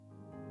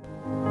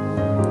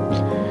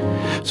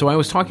So I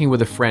was talking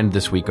with a friend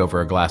this week over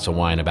a glass of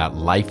wine about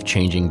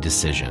life-changing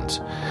decisions.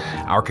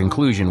 Our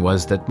conclusion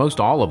was that most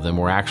all of them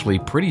were actually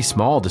pretty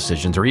small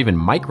decisions or even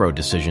micro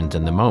decisions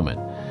in the moment.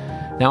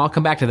 Now, I'll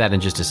come back to that in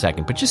just a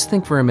second, but just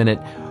think for a minute,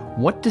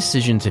 what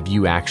decisions have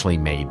you actually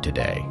made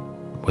today?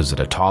 Was it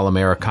a tall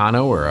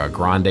Americano or a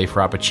grande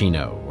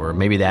frappuccino? Or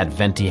maybe that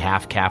venti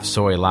half-calf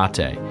soy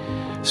latte?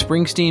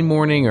 Springsteen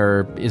morning,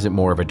 or is it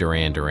more of a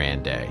Duran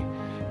Duran day?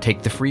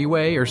 Take the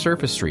freeway or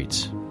surface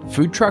streets?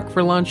 Food truck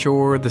for lunch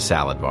or the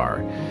salad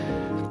bar?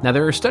 Now,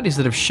 there are studies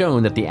that have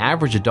shown that the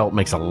average adult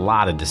makes a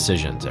lot of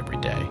decisions every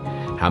day.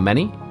 How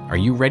many? Are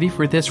you ready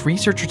for this?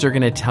 Researchers are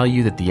going to tell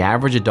you that the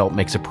average adult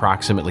makes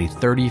approximately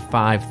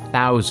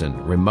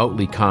 35,000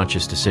 remotely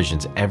conscious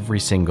decisions every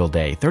single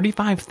day.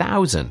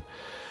 35,000!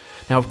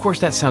 Now, of course,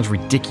 that sounds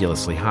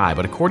ridiculously high,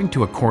 but according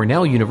to a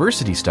Cornell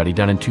University study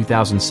done in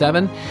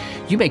 2007,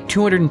 you make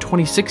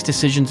 226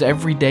 decisions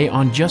every day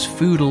on just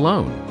food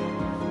alone.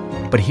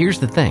 But here's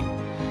the thing.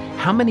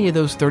 How many of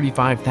those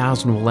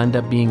 35,000 will end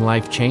up being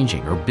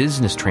life-changing or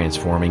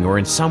business-transforming or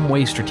in some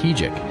way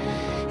strategic?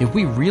 If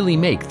we really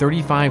make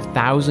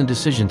 35,000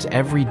 decisions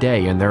every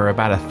day and there are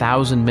about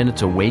 1,000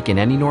 minutes awake in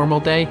any normal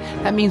day,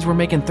 that means we're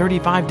making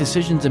 35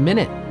 decisions a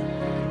minute.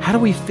 How do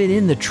we fit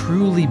in the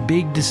truly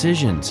big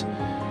decisions?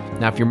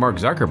 Now, if you're Mark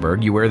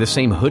Zuckerberg, you wear the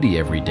same hoodie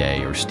every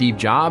day. Or Steve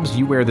Jobs,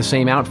 you wear the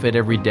same outfit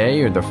every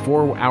day. Or the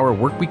 4-hour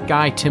workweek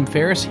guy, Tim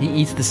Ferriss, he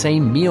eats the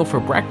same meal for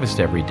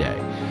breakfast every day.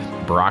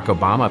 Barack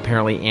Obama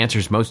apparently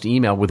answers most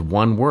email with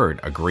one word: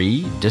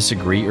 agree,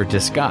 disagree, or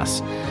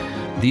discuss.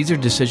 These are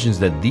decisions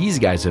that these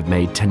guys have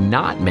made to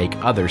not make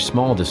other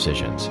small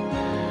decisions.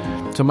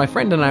 So my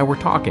friend and I were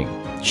talking.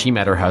 She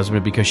met her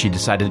husband because she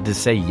decided to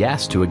say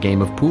yes to a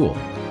game of pool.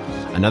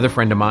 Another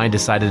friend of mine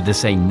decided to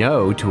say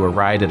no to a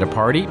ride at a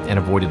party and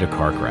avoided a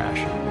car crash.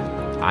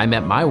 I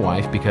met my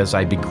wife because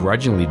I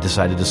begrudgingly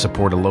decided to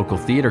support a local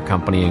theater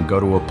company and go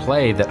to a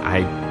play that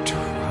I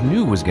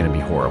knew was going to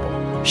be horrible.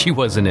 She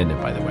wasn't in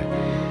it, by the way.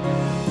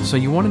 So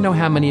you want to know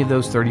how many of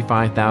those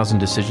 35,000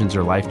 decisions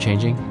are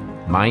life-changing?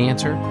 My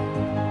answer?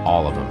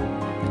 All of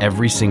them.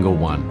 Every single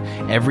one.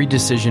 Every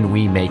decision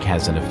we make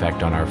has an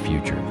effect on our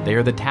future. They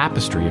are the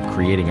tapestry of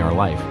creating our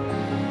life.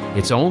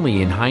 It's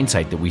only in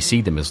hindsight that we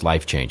see them as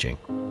life-changing.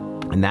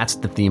 And that's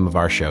the theme of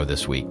our show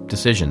this week.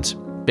 Decisions.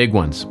 Big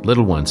ones,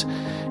 little ones.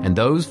 And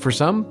those, for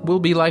some, will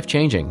be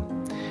life-changing.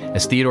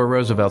 As Theodore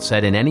Roosevelt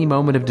said, in any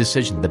moment of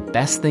decision, the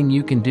best thing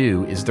you can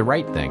do is the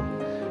right thing.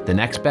 The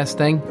next best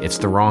thing, it's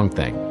the wrong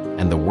thing.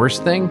 And the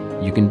worst thing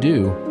you can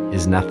do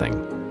is nothing.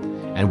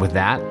 And with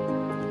that,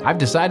 I've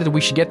decided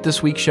we should get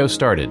this week's show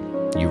started.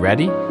 You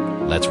ready?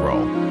 Let's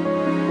roll.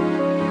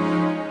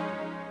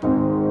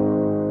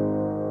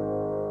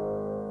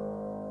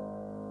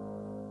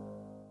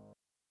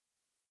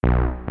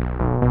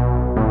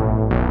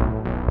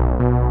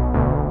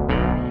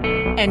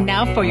 And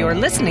now for your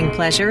listening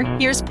pleasure,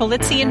 here's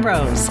Polizzi and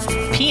Rose,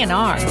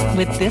 PNR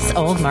with This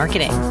Old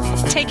Marketing.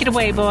 Take it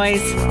away,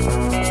 boys.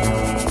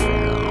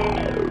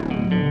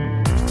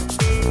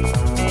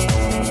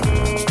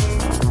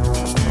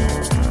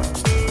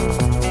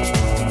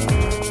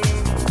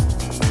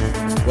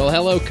 Well,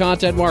 hello,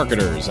 content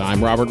marketers.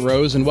 I'm Robert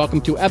Rose, and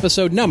welcome to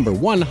episode number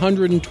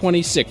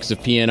 126 of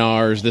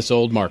PNR's This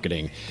Old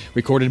Marketing,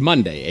 recorded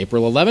Monday,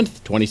 April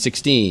 11th,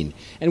 2016.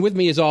 And with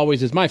me, as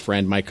always, is my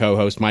friend, my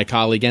co-host, my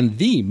colleague, and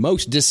the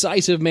most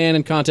decisive man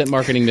in content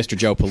marketing, Mr.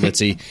 Joe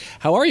Polizzi.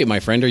 How are you,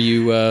 my friend? Are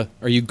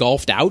you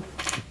golfed out?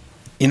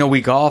 You know, we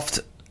golfed,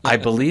 I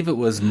believe it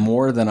was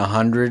more than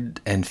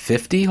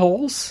 150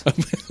 holes,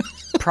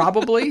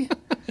 probably.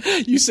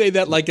 You say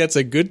that like that's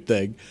a good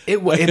thing.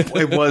 It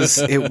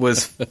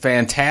was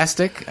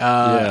fantastic.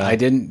 I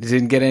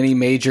didn't get any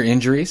major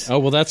injuries. Oh,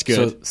 well, that's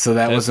good. So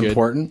that was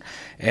important,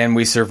 and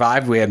we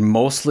survived. We had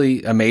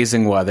mostly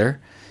amazing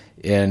weather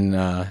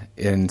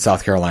in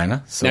South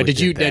Carolina. So now, did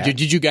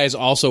you guys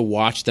also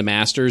watch the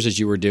Masters as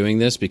you were doing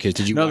this? Because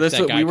did you watch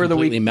that guy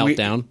completely melt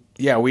down?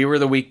 Yeah, we were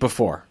the week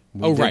before.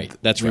 That's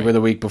right. We were the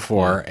week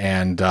before,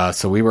 and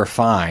so we were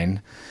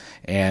fine.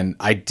 And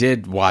I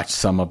did watch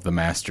some of the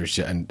Masters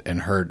and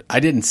heard.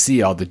 I didn't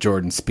see all the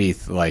Jordan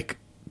Spieth,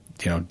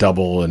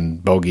 double and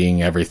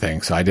bogeying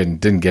everything. So I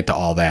didn't get to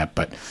all that.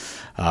 But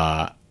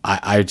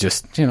I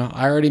just,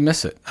 I already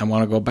miss it. I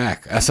want to go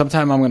back.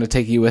 Sometime I'm going to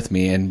take you with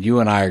me, and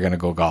you and I are going to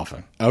go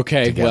golfing.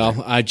 Okay. Together.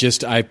 Well,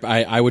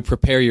 I would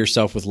prepare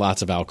yourself with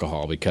lots of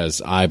alcohol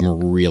because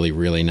I'm really,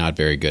 really not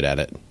very good at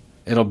it.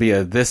 It'll be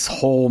this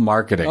whole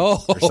marketing or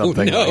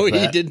something no, like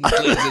that. He didn't,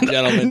 ladies and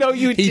gentlemen. No,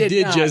 you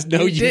did not.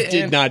 You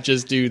did not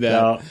just do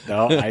that.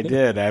 No, I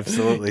did,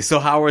 absolutely. So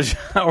how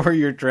were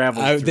your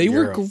travels? They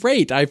Europe? were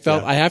great. I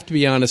have to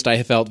be honest,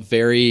 I felt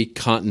very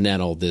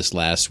continental this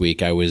last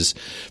week. I was,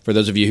 for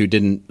those of you who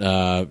didn't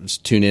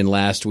tune in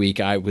last week,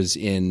 I was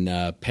in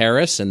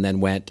Paris and then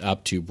went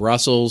up to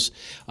Brussels,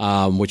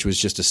 which was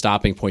just a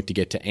stopping point to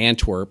get to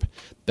Antwerp.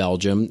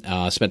 Belgium,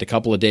 spent a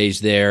couple of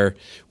days there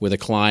with a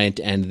client,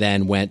 and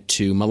then went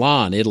to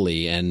Milan,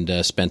 Italy,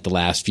 and spent the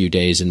last few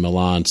days in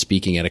Milan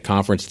speaking at a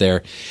conference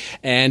there.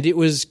 And it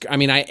was,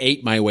 I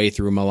ate my way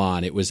through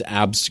Milan. It was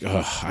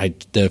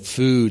the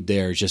food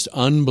there is just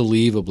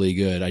unbelievably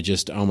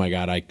good. Oh my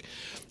God,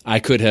 I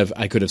could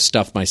have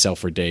stuffed myself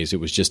for days. It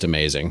was just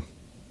amazing.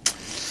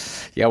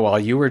 Yeah, while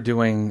you were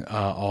doing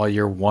all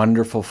your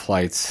wonderful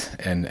flights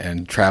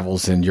and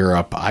travels in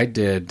Europe,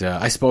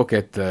 I spoke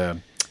at the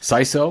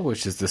CISO,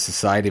 which is the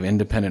Society of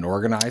Independent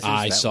Organizers.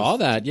 I saw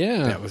that,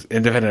 yeah. That was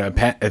independent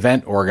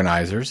event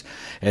organizers.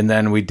 And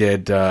then I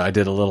did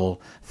a little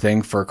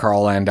thing for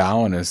Carl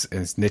Landau and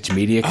his niche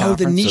media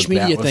conference. Oh, the niche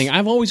media thing.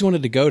 I've always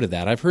wanted to go to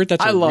that. I've heard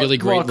that's a really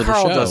great little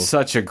Carl show. Does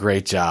such a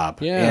great job.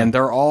 Yeah. And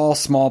they're all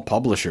small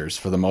publishers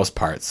for the most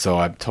part, so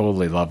I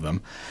totally love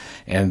them.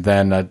 And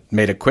then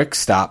made a quick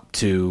stop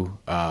to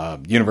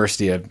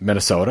University of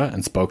Minnesota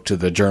and spoke to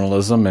the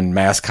journalism and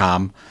mass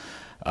comm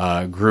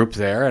group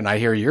there. And I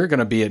hear you're going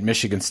to be at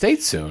Michigan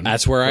State soon.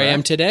 That's where I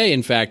am today.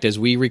 In fact, as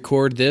we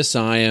record this,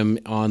 I am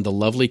on the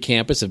lovely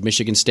campus of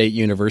Michigan State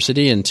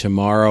University, and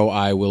tomorrow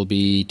I will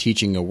be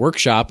teaching a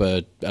workshop,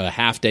 a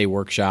half-day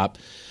workshop,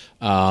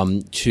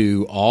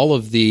 to all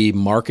of the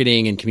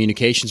marketing and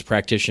communications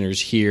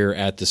practitioners here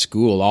at the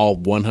school, all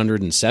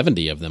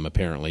 170 of them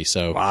apparently.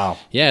 So, wow,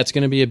 yeah, it's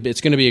going to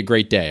be a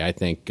great day, I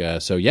think.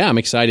 So, yeah, I'm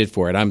excited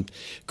for it.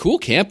 Cool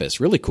campus,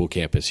 really cool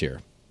campus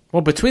here.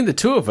 Well, between the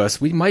two of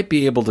us, we might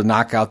be able to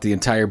knock out the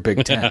entire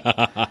Big Ten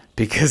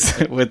because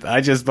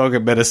I just spoke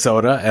at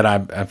Minnesota, and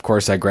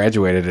I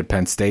graduated at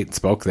Penn State and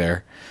spoke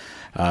there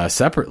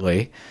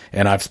separately,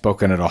 and I've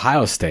spoken at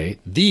Ohio State,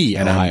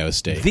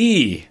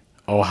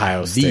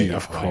 Ohio State,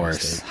 of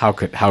course. How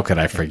could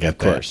I forget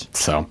that?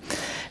 So,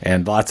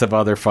 and lots of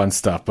other fun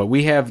stuff. But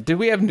did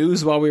we have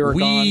news while we were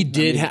gone? We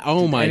did.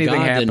 Oh my God,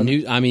 happen? The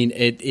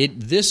news!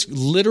 This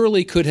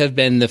literally could have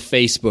been the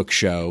Facebook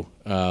show,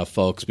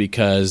 folks,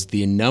 because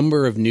the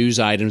number of news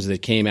items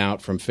that came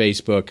out from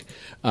Facebook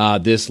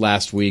this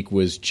last week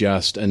was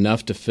just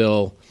enough to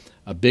fill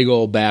a big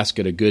old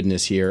basket of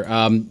goodness here.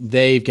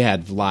 They've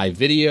had live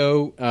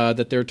video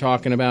that they're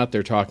talking about.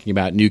 They're talking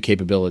about new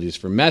capabilities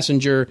for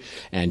Messenger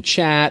and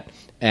chat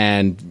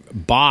and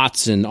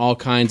bots and all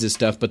kinds of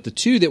stuff. But the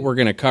two that we're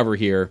going to cover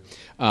here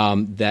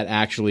that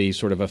actually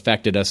sort of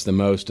affected us the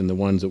most and the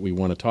ones that we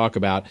want to talk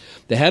about,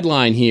 the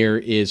headline here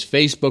is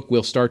Facebook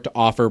will start to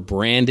offer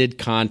branded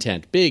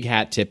content. Big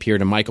hat tip here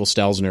to Michael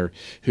Stelzner,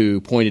 who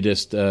pointed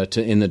us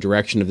in the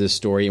direction of this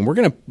story. And we're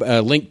going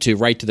to link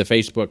right to the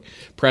Facebook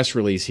press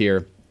release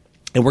here.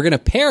 And we're going to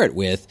pair it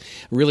with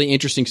a really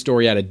interesting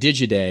story out of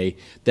Digiday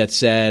that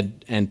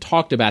said and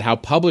talked about how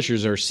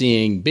publishers are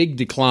seeing big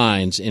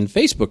declines in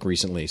Facebook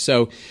recently.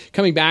 So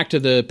coming back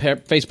to the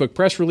Facebook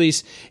press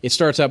release, it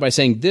starts out by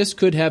saying this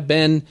could have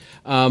been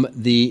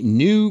the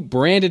new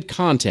branded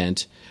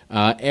content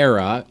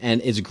era,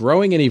 and is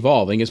growing and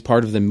evolving as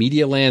part of the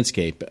media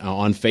landscape.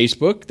 On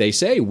Facebook, they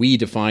say, we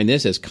define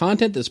this as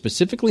content that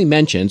specifically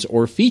mentions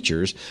or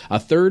features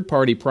a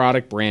third-party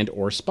product, brand,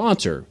 or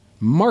sponsor.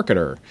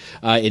 Marketer.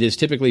 It is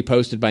typically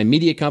posted by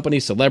media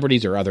companies,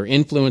 celebrities, or other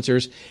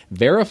influencers.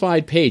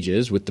 Verified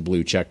pages with the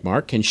blue check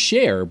mark can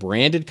share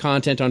branded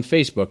content on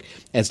Facebook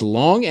as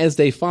long as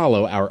they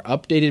follow our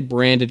updated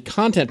branded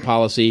content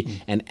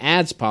policy and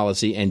ads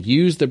policy and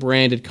use the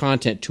branded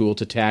content tool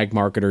to tag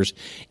marketers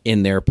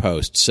in their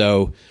posts.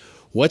 So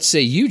what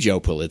say you, Joe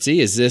Polizzi?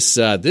 Is this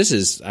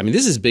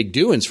is big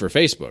doings for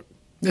Facebook.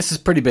 This is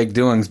pretty big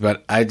doings,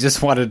 but I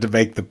just wanted to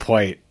make the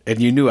point, and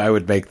you knew I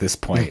would make this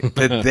point,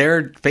 that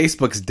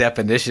Facebook's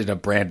definition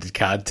of branded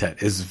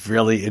content is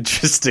really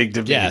interesting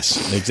to me.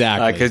 Yes,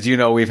 exactly. Because,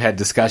 we've had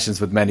discussions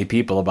with many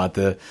people about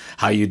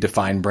how you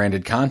define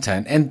branded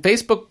content, and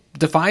Facebook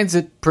defines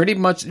it pretty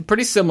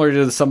similar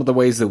to some of the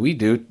ways that we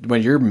do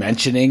when you're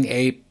mentioning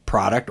a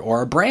product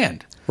or a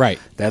brand. Right.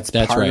 That's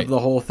part of the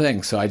whole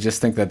thing. So I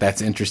just think that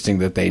that's interesting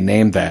that they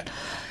named that.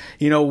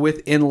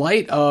 In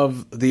light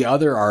of the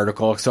other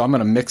article, so I'm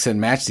going to mix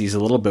and match these a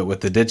little bit with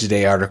the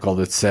Digiday article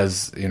that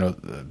says,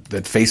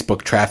 that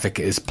Facebook traffic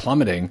is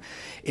plummeting.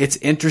 It's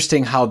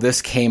interesting how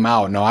this came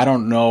out. Now, I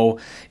don't know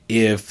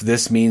if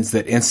this means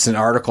that instant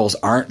articles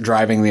aren't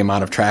driving the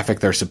amount of traffic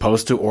they're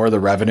supposed to or the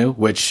revenue,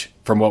 which,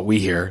 from what we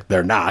hear,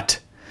 they're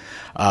not.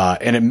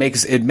 And it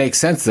makes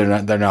sense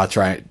they're not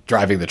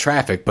driving the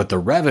traffic, but the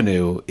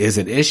revenue is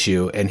an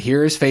issue. And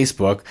here is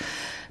Facebook,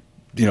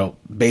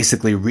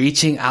 basically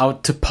reaching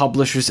out to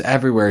publishers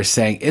everywhere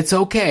saying, it's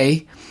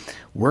okay.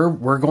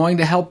 We're going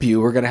to help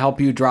you. We're going to help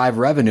you drive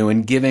revenue,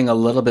 and giving a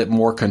little bit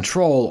more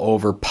control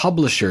over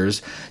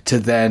publishers to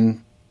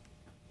then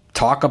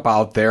talk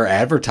about their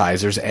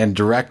advertisers and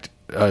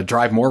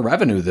drive more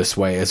revenue this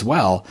way as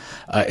well.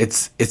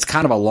 It's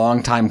kind of a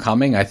long time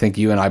coming. I think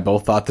you and I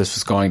both thought this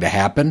was going to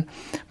happen.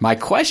 My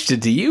question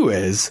to you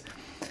is,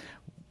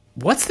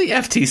 what's the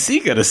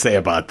FTC going to say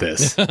about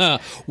this?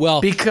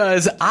 Well,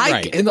 because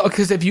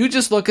if you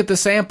just look at the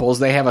samples,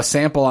 they have a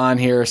sample on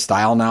here,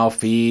 Style Now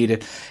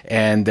feed,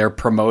 and they're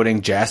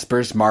promoting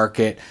Jasper's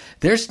Market.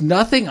 There's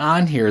nothing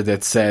on here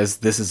that says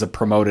this is a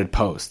promoted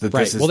post. That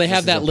right. This is, well, they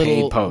have that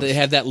little. Post. They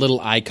have that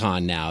little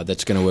icon now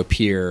that's going to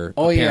appear.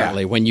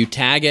 Apparently, when you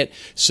tag it.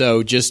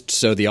 So just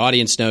so the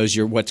audience knows,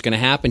 what's going to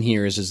happen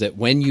here is that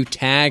when you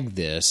tag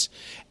this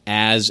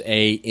as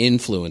a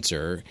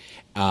influencer.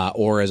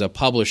 Or as a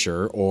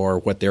publisher, or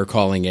what they're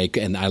calling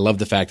and I love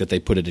the fact that they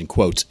put it in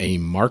quotes, a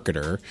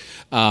marketer.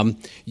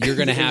 You're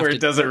going to have where to. It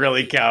doesn't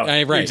really count.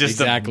 Right, you're just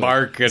exactly. a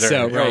marketer.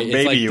 So, right,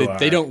 maybe like you are.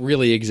 They don't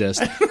really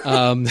exist.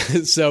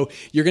 So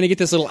you're going to get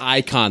this little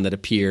icon that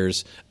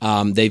appears.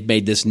 They've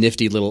made this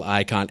nifty little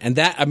icon, and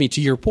that, I mean,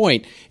 to your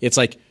point, it's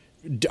like.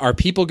 Are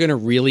people going to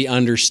really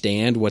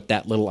understand what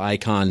that little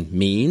icon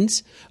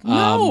means?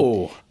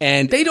 No,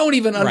 and they don't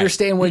even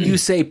understand when you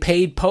say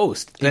paid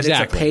post. That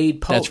exactly. It's a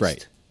paid post. That's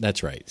right.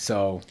 That's right.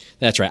 So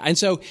that's right. And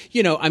so,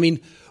 I mean,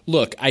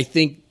 look, I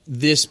think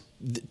this,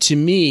 to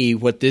me,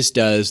 what this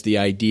does, the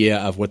idea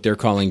of what they're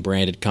calling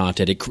branded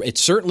content, it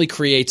certainly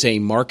creates a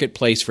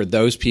marketplace for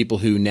those people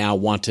who now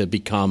want to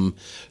become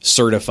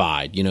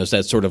certified. It's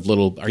that sort of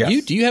little.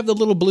 Do you have the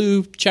little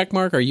blue check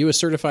mark? Are you a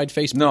certified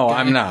Facebook No, guy?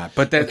 I'm not.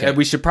 But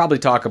we should probably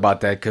talk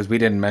about that because we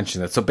didn't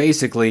mention that. So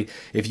basically,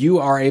 if you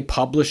are a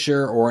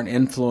publisher or an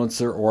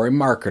influencer or a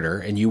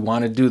marketer and you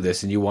want to do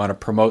this and you want to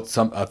promote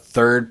a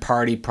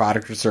third-party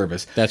product or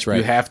service, that's right.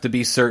 You have to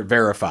be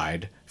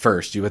verified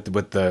first. You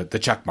with the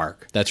check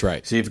mark. That's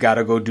right. So you've got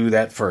to go do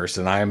that first,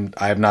 and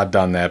I have not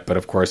done that, but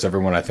of course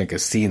everyone I think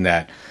has seen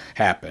that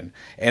happen.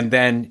 And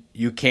then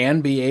you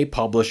can be a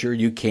publisher,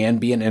 you can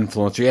be an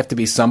influencer. You have to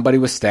be somebody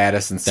with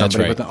status and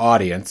somebody with an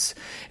audience,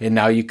 and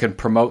now you can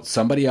promote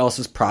somebody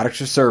else's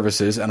products or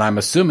services. And I'm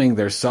assuming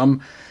there's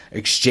some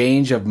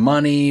exchange of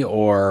money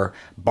or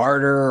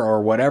barter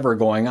or whatever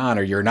going on,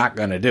 or you're not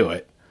going to do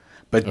it.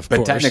 But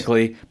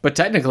technically,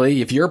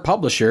 if you're a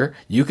publisher,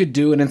 you could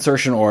do an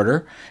insertion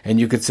order, and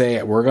you could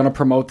say, "We're going to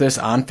promote this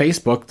on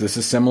Facebook. This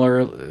is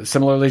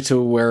similarly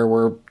to where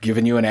we're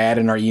giving you an ad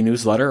in our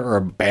e-newsletter or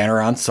a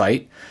banner on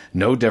site.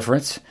 No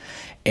difference."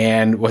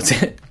 And what's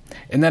it?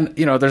 And then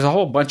there's a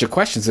whole bunch of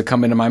questions that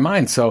come into my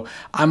mind. So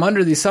I'm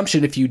under the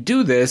assumption if you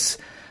do this,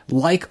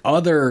 like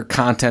other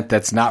content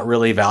that's not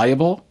really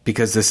valuable,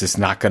 because this is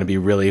not going to be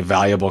really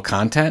valuable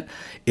content,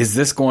 is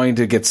this going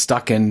to get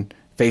stuck in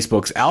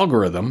Facebook's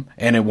algorithm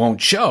and it won't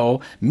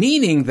show,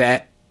 meaning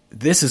that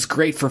this is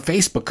great for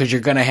Facebook because you're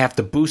going to have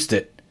to boost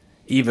it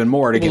even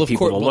more to get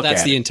people to look at it. Well,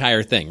 that's the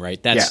entire thing,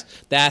 right?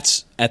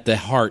 That's at the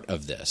heart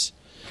of this.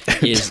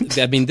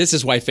 This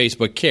is why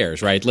Facebook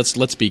cares, right?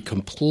 Let's be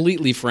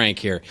completely frank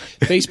here.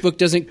 Facebook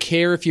doesn't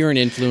care if you're an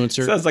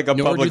influencer. Sounds like a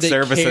public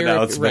service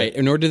announcement.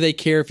 Right, nor do they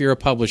care if you're a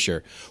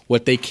publisher.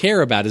 What they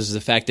care about is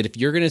the fact that if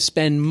you're going to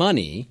spend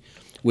money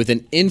with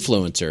an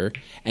influencer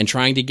and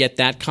trying to get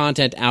that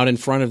content out in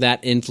front of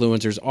that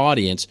influencer's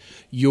audience,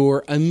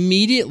 you're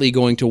immediately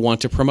going to want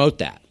to promote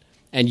that.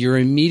 And you're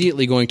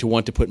immediately going to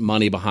want to put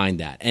money behind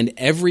that. And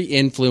every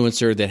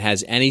influencer that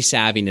has any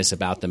savviness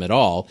about them at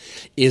all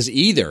is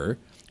either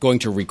going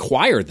to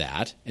require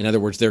that. In other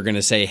words, they're going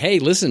to say, "Hey,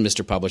 listen,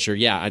 Mr. Publisher,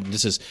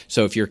 this is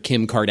so." If you're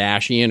Kim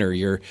Kardashian or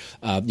you're,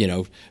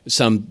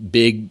 some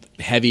big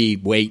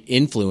heavyweight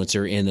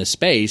influencer in the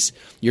space,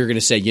 you're going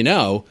to say,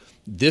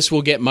 this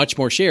will get much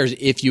more shares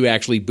if you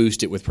actually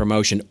boost it with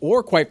promotion.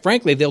 Or quite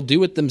frankly, they'll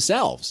do it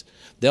themselves.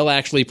 They'll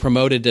actually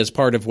promote it as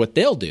part of what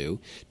they'll do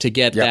to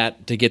get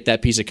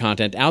that piece of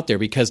content out there,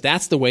 because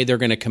that's the way they're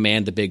going to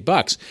command the big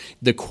bucks.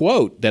 The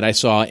quote that I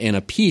saw in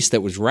a piece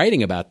that was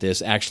writing about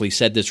this actually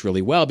said this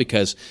really well,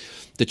 because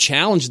the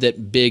challenge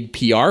that big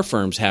PR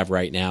firms have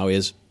right now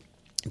is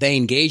they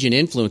engage an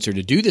influencer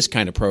to do this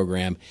kind of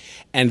program,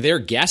 and they're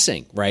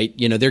guessing, right?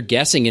 They're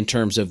guessing in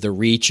terms of the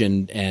reach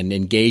and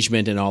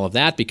engagement and all of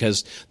that,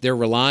 because they're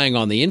relying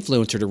on the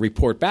influencer to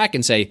report back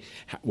and say,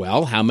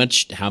 well, how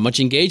much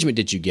engagement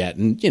did you get?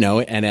 And,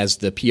 and as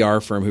the PR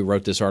firm who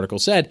wrote this article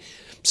said,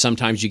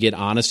 sometimes you get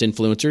honest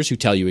influencers who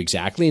tell you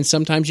exactly, and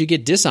sometimes you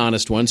get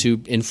dishonest ones who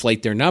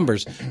inflate their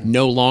numbers.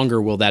 No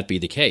longer will that be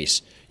the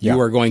case. You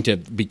are going to,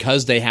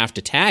 because they have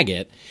to tag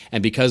it,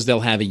 and because they'll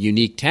have a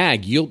unique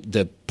tag,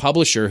 the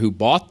publisher who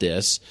bought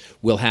this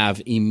will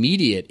have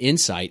immediate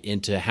insight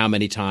into how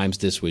many times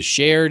this was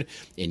shared,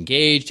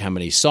 engaged, how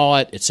many saw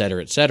it, et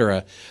cetera, et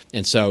cetera.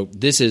 And so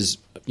this is,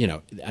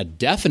 a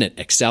definite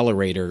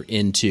accelerator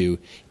into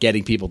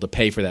getting people to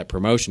pay for that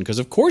promotion, because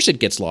of course it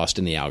gets lost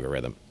in the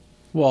algorithm.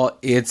 Well,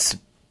 it's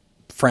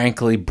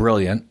frankly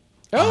brilliant.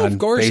 Oh, of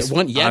course.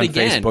 Yet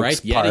again, Facebook's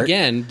right? Yet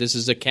again, this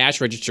is a cash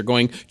register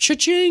going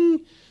cha-ching.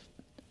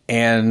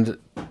 And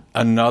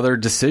another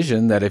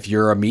decision that if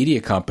you're a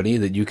media company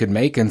that you can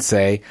make and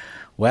say,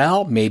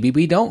 well, maybe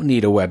we don't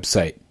need a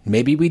website.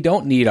 Maybe we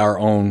don't need our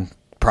own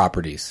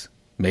properties.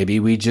 Maybe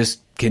we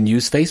just can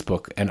use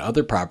Facebook and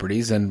other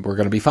properties and we're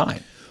going to be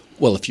fine.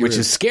 Well, which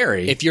is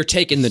scary. If you're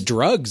taking the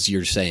drugs,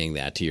 you're saying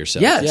that to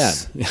yourself.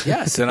 Yes.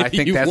 And I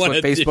think that's what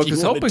Facebook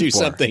is hoping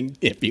for.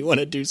 If you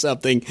want to do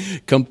something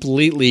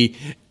completely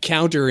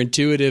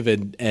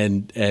counterintuitive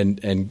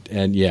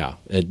and yeah,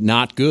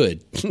 not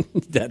good.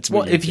 That's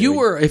what if you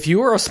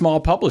were a small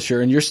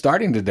publisher and you're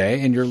starting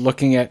today and you're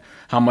looking at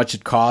how much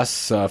it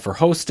costs for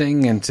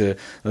hosting and to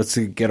let's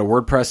say, get a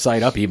WordPress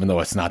site up, even though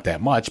it's not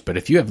that much. But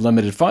if you have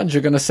limited funds,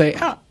 you're going to say,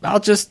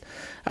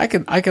 I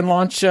can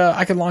launch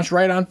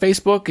right on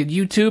Facebook and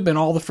YouTube and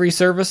all the free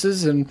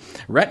services and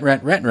rent.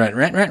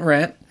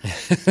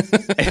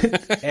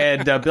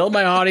 And build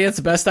my audience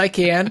the best I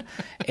can,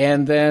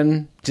 and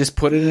then just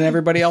put it in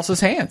everybody else's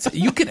hands.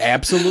 You could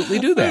absolutely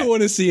do that. I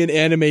want to see an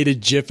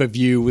animated GIF of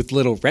you with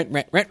little rent.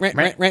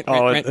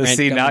 Oh,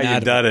 see, now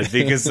you've done it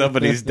because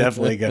somebody's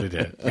definitely going to do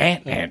it.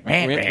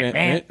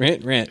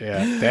 Rent.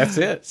 Yeah, that's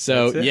it.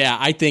 So yeah,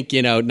 I think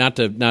not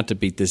to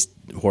beat this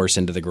horse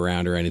into the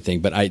ground or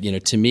anything, but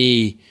to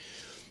me,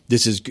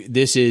 this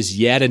is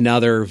yet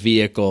another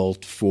vehicle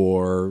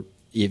for.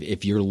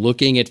 If you're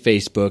looking at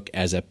Facebook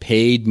as a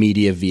paid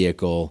media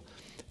vehicle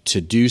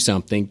to do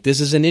something, this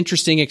is an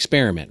interesting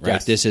experiment,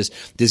 right? Yes.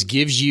 This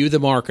gives you, the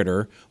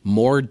marketer,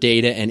 more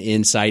data and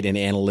insight and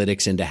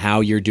analytics into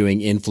how you're doing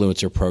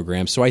influencer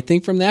programs. So I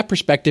think from that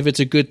perspective, it's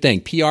a good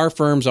thing. PR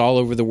firms all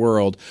over the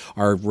world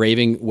are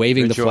waving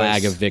the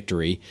flag of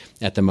victory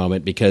at the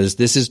moment because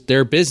this is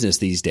their business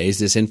these days,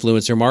 this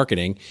influencer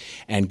marketing,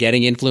 and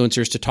getting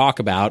influencers to talk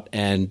about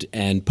and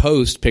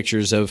post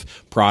pictures of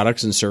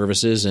products and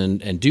services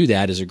and do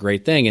that is a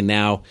great thing. And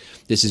now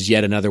this is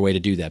yet another way to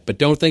do that. But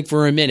don't think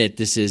for a minute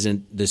this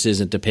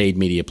isn't a paid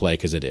media play,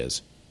 because it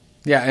is.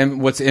 Yeah,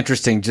 and what's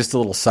interesting, just a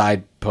little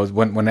side post,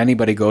 when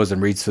anybody goes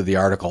and reads through the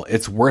article,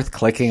 it's worth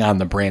clicking on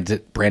the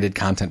branded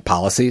content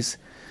policies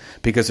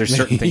because there's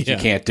certain things you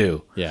can't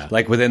do. Yeah.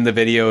 Like within the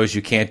videos,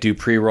 you can't do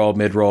pre-roll,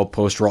 mid-roll,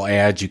 post-roll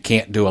ads. You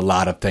can't do a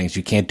lot of things.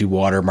 You can't do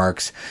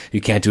watermarks.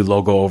 You can't do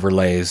logo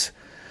overlays,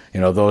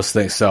 those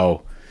things.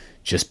 So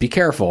just be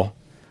careful.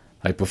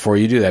 Like before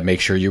you do that, make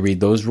sure you read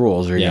those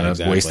rules or you're going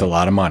to waste a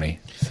lot of money.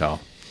 So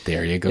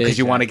there you go. Because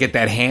you want to get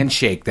that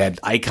handshake, that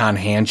icon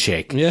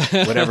handshake,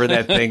 whatever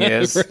that thing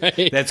is,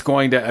 right. That's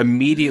going to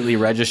immediately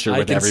register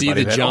with everybody. I can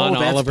see the John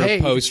Oliver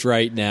post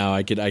right now.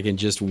 I can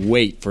just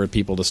wait for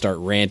people to start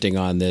ranting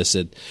on this.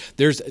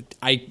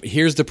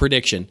 Here's the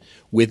prediction.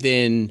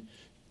 Within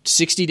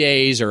 60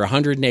 days or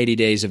 180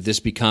 days of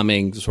this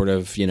becoming sort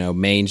of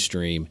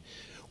mainstream,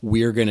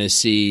 we're going to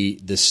see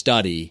the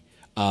study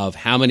of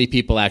how many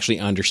people actually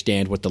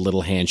understand what the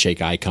little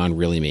handshake icon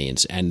really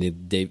means.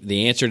 And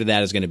the answer to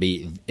that is going to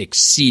be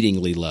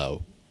exceedingly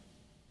low.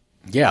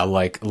 Yeah,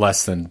 like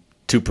less than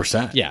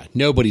 2%. Yeah,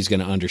 nobody's going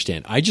to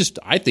understand. I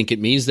think it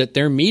means that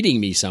they're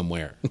meeting me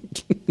somewhere.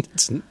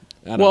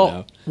 I don't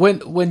know.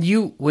 When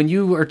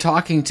you are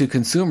talking to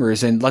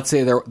consumers and let's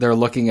say they're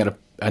looking at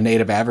a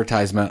native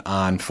advertisement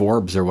on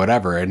Forbes or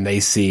whatever and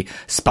they see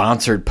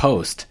sponsored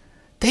post,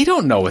 they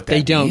don't know what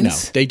that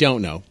means. They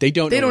don't know. They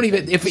don't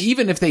even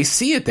if they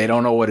see it, they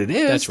don't know what it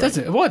is. That's right.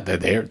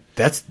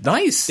 That's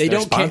nice. They're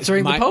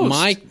sponsoring the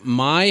post.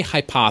 My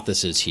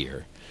hypothesis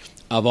here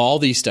of all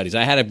these studies,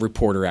 I had a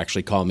reporter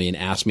actually call me and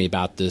ask me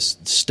about this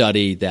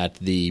study that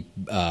the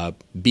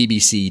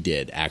BBC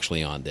did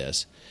actually on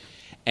this.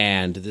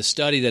 And the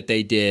study that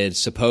they did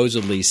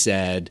supposedly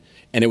said,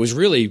 and it was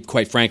really,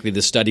 quite frankly,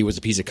 the study was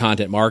a piece of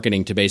content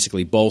marketing to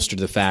basically bolster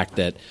the fact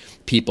that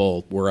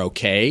people were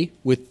okay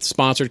with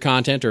sponsored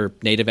content or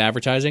native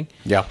advertising.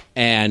 Yeah.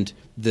 And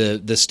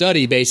the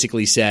study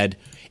basically said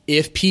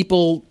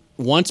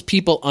once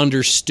people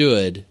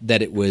understood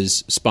that it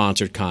was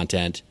sponsored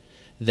content,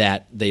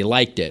 that they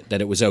liked it,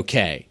 that it was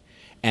okay.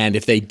 And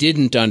if they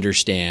didn't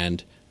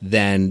understand,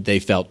 then they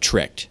felt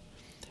tricked.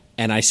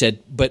 And I said,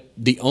 but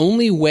the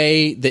only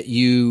way that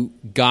you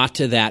got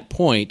to that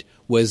point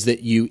was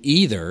that you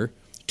either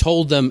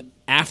told them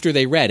after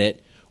they read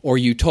it or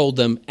you told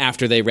them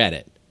after they read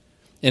it.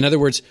 In other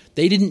words,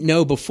 they didn't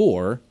know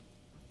before,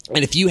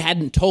 and if you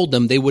hadn't told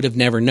them, they would have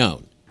never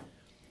known.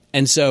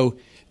 And so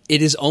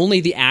it is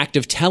only the act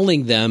of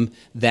telling them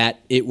that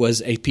it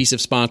was a piece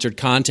of sponsored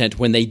content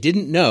when they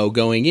didn't know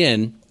going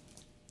in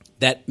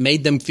that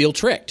made them feel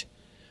tricked.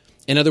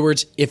 In other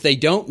words, if they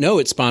don't know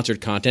it's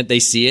sponsored content, they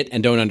see it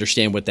and don't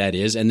understand what that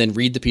is, and then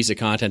read the piece of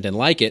content and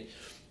like it,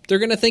 they're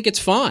going to think it's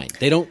fine.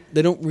 They don't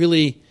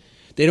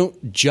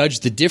judge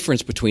the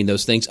difference between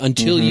those things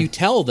until you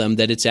tell them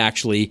that it's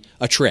actually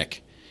a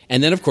trick.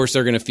 And then, of course,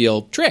 they're going to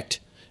feel tricked,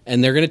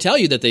 and they're going to tell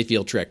you that they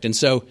feel tricked. And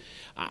so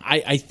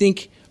I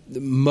think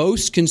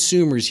most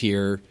consumers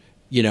here,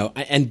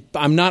 and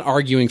I'm not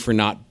arguing for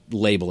not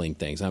labeling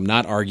things. I'm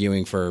not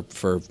arguing for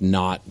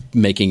not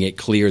making it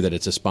clear that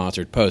it's a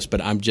sponsored post,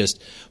 but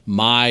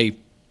my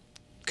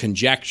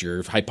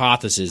conjecture,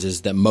 hypothesis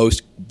is that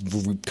most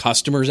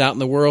customers out in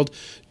the world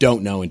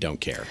don't know and don't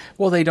care.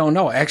 Well, they don't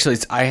know. Actually,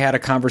 I had a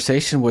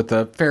conversation with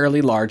a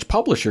fairly large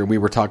publisher. We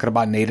were talking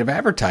about native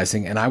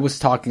advertising, and I was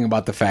talking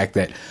about the fact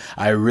that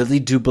I really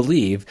do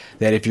believe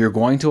that if you're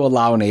going to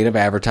allow native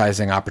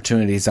advertising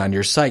opportunities on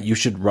your site, you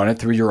should run it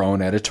through your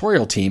own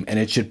editorial team, and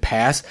it should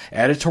pass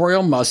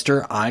editorial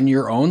muster on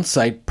your own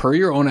site per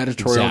your own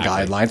editorial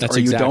guidelines, or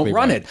you don't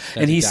run it.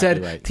 And he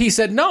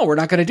said, no, we're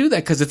not going to do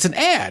that because it's an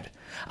ad.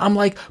 I'm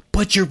like,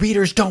 but your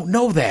readers don't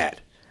know that.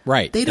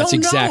 Right. They don't That's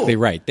exactly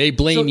know. right. They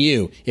blame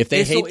you. If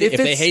they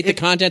hate the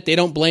content, they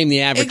don't blame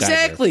the advertiser.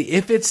 Exactly.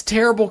 If it's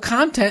terrible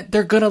content,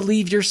 they're going to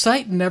leave your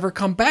site and never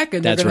come back,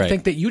 and they're going to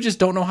think that you just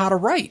don't know how to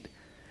write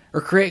or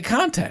create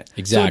content.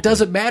 Exactly. So it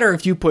doesn't matter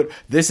if you put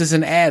this is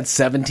an ad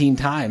 17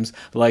 times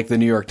like the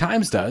New York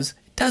Times does.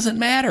 It doesn't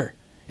matter.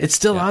 It's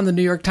still on the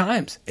New York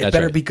Times. It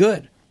better be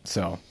good.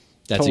 So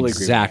that's totally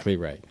exactly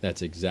right.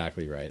 That's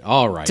exactly right.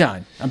 All right.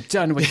 Done. I'm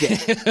done with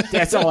it.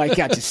 That's all I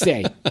got to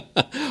say.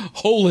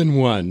 Hole in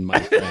one, my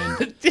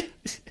friend.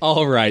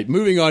 All right.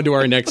 Moving on to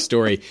our next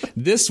story.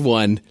 This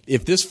one,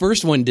 if this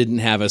first one didn't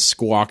have us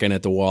squawking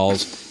at the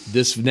walls,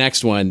 this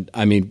next one,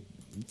 I mean,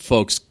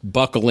 folks,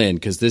 buckle in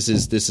because this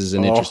is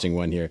an interesting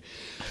one here.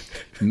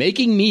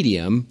 Making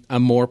Medium a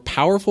more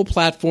powerful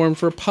platform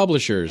for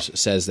publishers,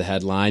 says the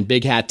headline.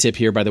 Big hat tip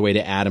here, by the way,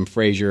 to Adam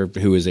Frazier,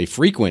 who is a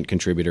frequent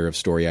contributor of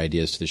story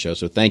ideas to the show.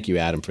 So thank you,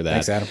 Adam, for that.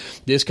 Thanks, Adam.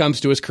 This comes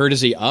to us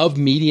courtesy of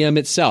Medium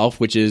itself,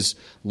 which is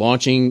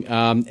launching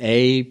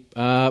a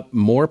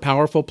more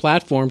powerful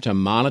platform to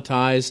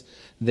monetize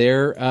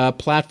their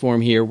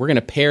platform here. We're going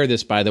to pair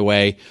this, by the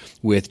way,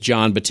 with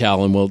John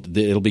Battelle, and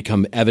it'll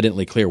become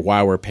evidently clear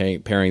why we're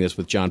pairing this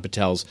with John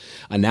Battelle's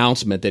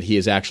announcement that he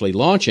is actually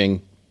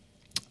launching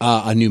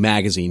a new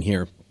magazine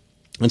here.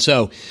 And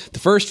so the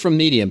first from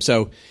Medium.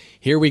 So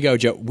here we go,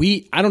 Joe.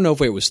 I don't know if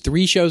it was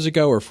 3 shows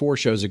ago or 4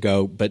 shows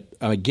ago, but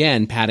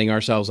again, patting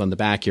ourselves on the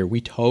back here, we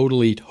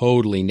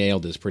totally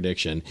nailed this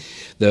prediction.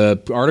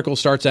 The article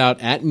starts out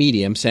at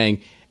Medium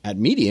saying, at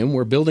Medium,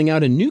 we're building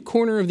out a new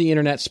corner of the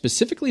internet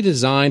specifically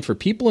designed for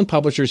people and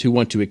publishers who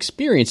want to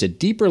experience a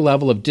deeper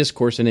level of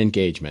discourse and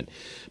engagement.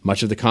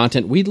 Much of the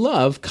content we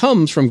love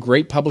comes from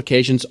great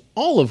publications,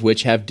 all of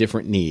which have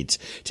different needs.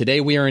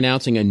 Today, we are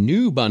announcing a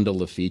new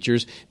bundle of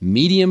features,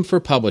 Medium for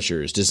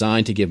Publishers,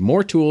 designed to give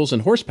more tools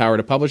and horsepower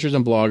to publishers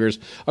and bloggers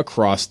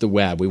across the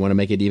web. We want to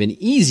make it even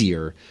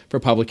easier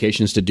for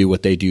publications to do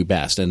what they do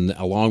best. And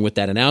along with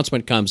that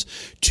announcement comes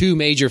 2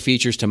 major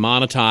features to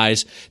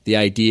monetize the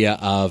idea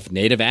of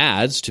native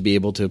ads, to be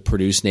able to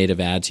produce native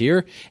ads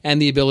here,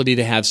 and the ability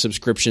to have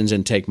subscriptions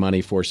and take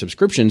money for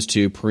subscriptions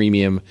to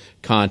premium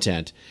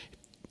content.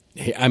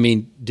 I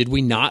mean, did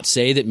we not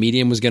say that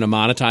Medium was going to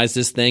monetize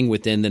this thing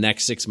within the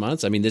next 6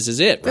 months? I mean, this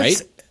is it,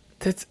 right?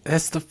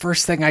 That's the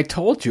first thing I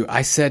told you.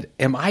 I said,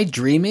 am I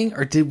dreaming,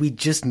 or did we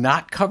just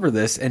not cover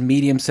this? And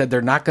Medium said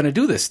they're not going to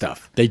do this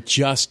stuff. They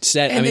just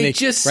said, and they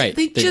just said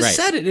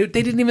it.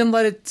 They didn't even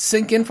let it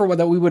sink in for what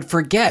we would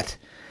forget.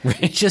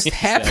 Right. It just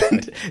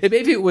happened.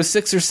 Maybe it was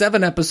 6 or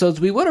 7 episodes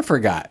we would have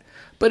forgot.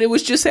 But it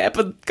was just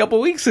happened a couple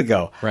weeks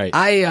ago. Right.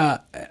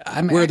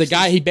 The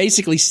guy, he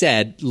basically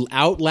said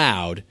out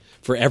loud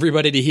for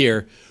everybody to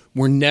hear,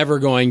 we're never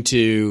going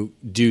to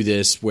do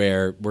this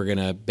where we're going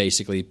to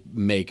basically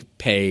make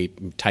pay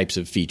types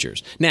of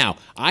features. Now,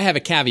 I have a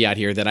caveat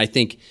here that I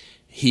think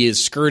he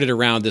has skirted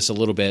around this a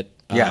little bit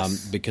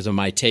because of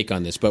my take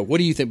on this. But what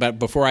do you think about,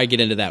 before I get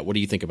into that, what do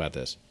you think about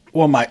this?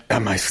 Well,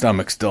 my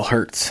stomach still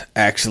hurts.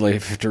 Actually,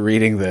 after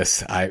reading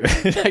this,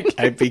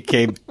 I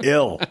became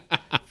ill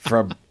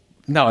from.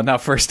 No,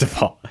 first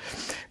of all,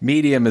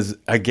 Medium is,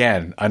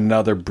 again,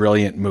 another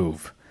brilliant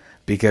move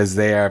because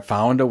they have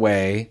found a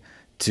way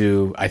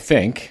to, I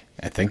think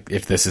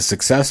if this is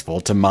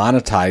successful, to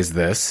monetize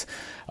this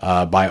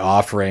by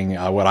offering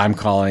what I'm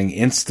calling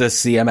Insta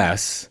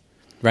CMS.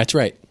 That's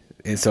right.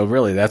 And so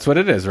really, that's what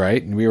it is,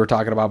 right? And we were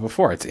talking about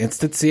before. It's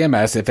instant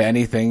CMS. If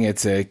anything,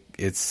 it's like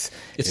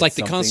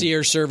the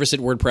concierge service at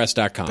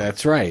WordPress.com.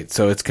 That's right.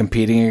 So it's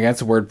competing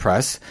against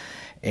WordPress.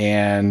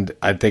 And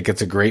I think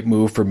it's a great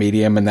move for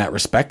Medium in that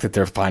respect that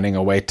they're finding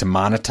a way to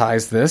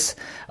monetize this.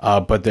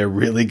 But they're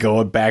really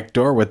going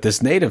backdoor with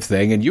this native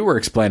thing. And you were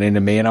explaining to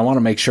me, and I want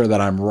to make sure that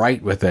I'm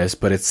right with this,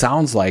 but it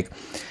sounds like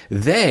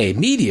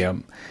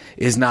Medium,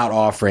 is not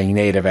offering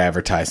native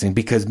advertising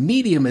because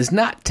Medium is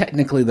not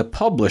technically the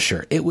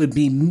publisher. It would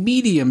be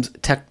Medium's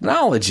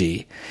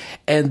technology,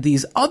 and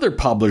these other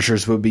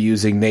publishers would be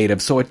using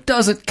native. So it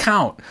doesn't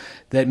count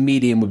that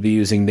Medium would be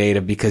using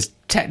native because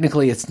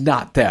technically it's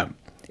not them.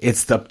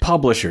 It's the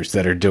publishers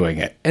that are doing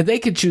it. And they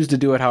can choose to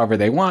do it however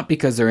they want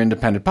because they're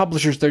independent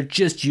publishers. They're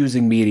just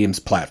using Medium's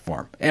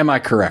platform. Am I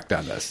correct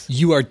on this?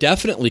 You are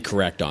definitely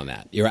correct on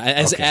that.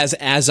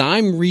 As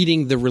I'm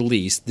reading the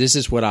release, this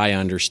is what I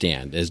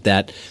understand, is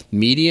that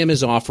Medium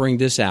is offering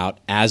this out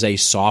as a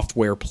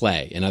software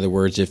play. In other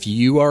words, if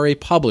you are a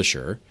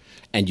publisher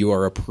and you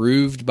are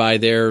approved by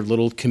their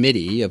little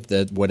committee of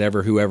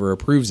whoever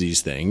approves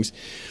these things,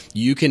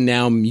 you can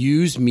now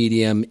use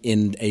Medium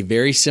in a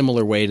very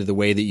similar way to the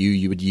way that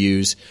you would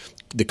use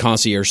the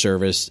concierge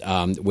service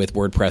with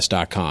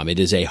WordPress.com. It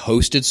is a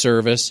hosted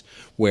service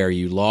where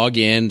you log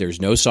in.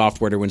 There's no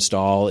software to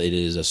install. It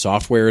is a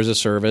software as a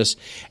service,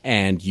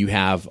 and you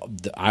have,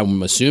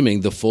 I'm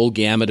assuming, the full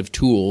gamut of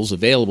tools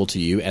available to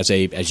you as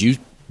you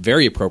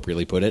very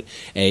appropriately put it,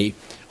 a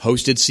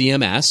hosted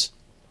CMS.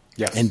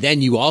 Yes. And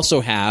then you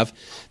also have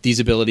these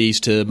abilities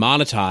to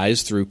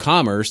monetize through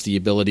commerce, the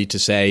ability to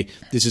say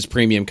this is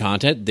premium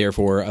content,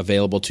 therefore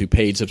available to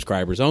paid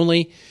subscribers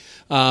only.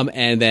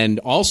 and then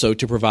also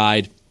to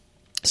provide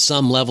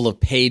some level of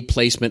paid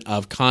placement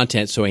of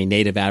content, so a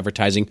native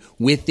advertising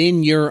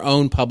within your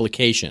own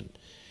publication.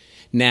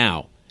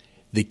 Now,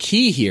 the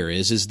key here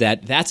is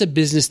that that's a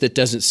business that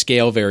doesn't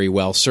scale very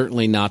well,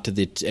 certainly not to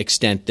the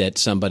extent that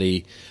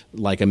somebody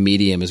like a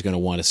Medium is going to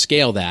want to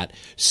scale that.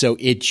 So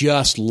it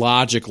just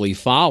logically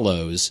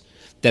follows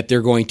that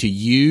they're going to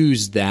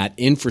use that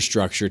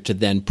infrastructure to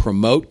then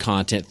promote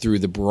content through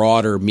the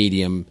broader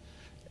Medium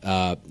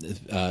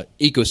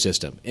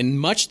ecosystem. In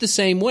much the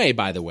same way,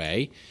 by the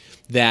way,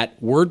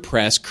 that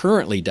WordPress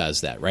currently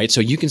does that, right?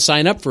 So you can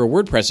sign up for a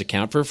WordPress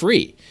account for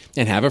free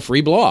and have a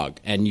free blog,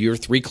 and you're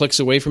 3 clicks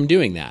away from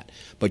doing that.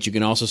 But you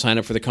can also sign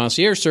up for the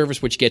concierge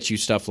service, which gets you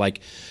stuff like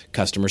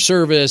customer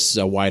service,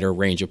 a wider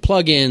range of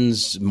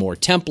plugins, more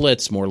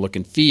templates, more look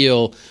and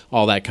feel,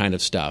 all that kind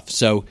of stuff.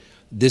 So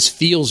this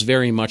feels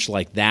very much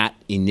like that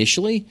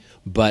initially,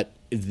 but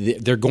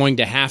they're going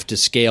to have to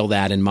scale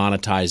that and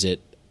monetize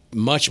it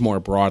much more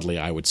broadly,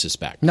 I would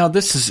suspect. Now,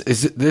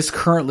 is this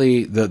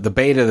currently the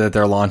beta that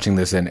they're launching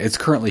this in? It's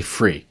currently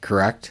free,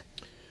 correct?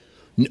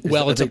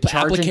 Well, it's an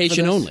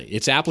application only.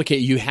 It's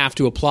you have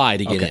to apply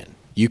to get in.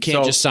 You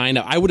can't just sign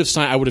up. I would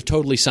have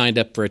totally signed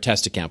up for a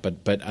test account,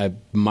 but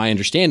my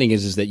understanding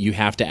is that you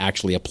have to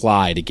actually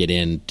apply to get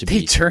in.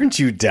 They turned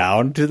you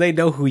down. Do they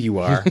know who you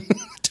are?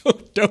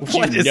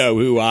 don't you know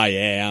who I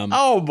am?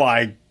 Oh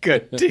my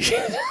goodness.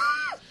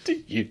 Do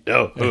you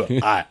know who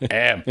I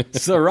am?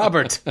 Sir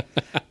Robert.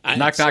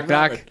 Knock, knock,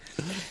 knock.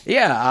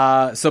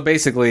 Yeah. So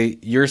basically,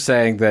 you're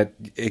saying that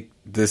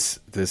this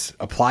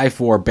apply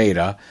for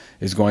beta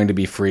is going to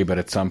be free, but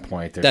at some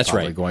point there's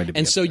probably going to be.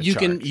 And so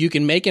you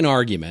can make an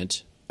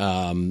argument.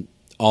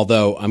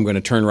 Although I'm going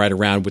to turn right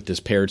around with this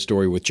paired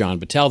story with John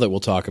Battelle that we'll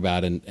talk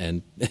about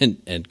and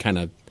kind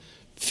of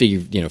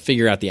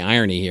figure out the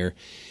irony here.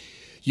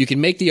 You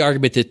can make the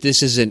argument that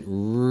this isn't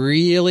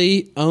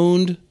really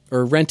owned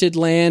or rented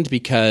land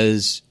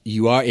because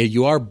you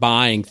are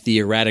buying,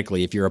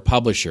 theoretically, if you're a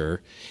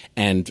publisher,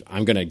 and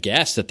I'm going to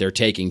guess that they're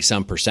taking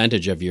some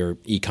percentage of your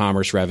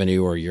e-commerce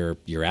revenue or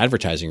your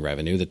advertising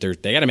revenue, that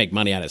they got to make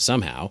money on it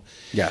somehow.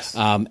 Yes.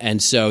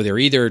 And so they're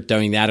either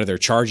doing that or they're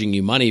charging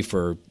you money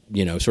for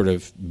sort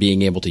of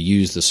being able to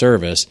use the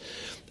service.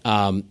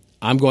 So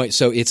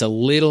it's a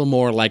little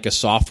more like a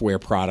software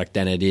product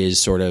than it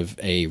is sort of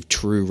a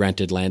true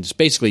rented land. It's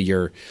basically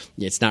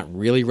it's not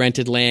really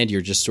rented land.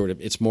 You're just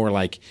it's more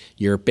like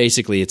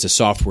it's a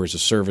software as a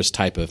service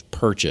type of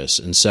purchase.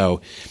 And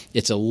so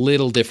it's a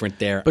little different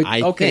there. But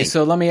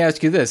so let me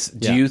ask you this.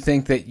 Do you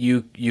think that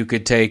you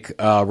could take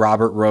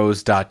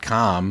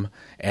robertrose.com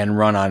and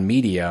run on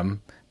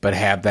Medium, but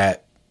have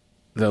that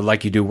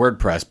like you do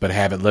WordPress, but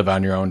have it live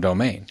on your own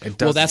domain?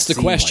 Well, that's the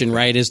question,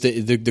 right? Is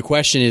the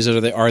question is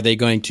are they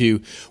going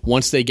to,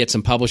 once they get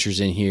some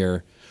publishers in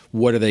here,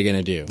 what are they going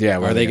to do? Yeah,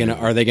 are they going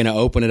to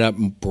open it up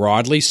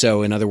broadly?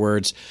 So, in other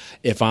words,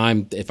 if I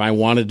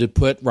wanted to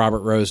put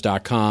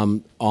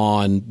robertrose.com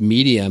on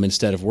Medium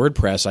instead of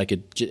WordPress,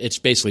 it's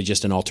basically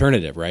just an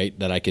alternative, right?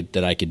 That I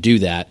could do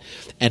that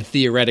and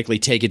theoretically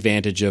take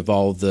advantage of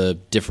all the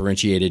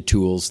differentiated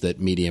tools that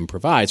Medium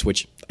provides,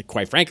 which,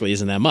 quite frankly,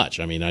 isn't that much.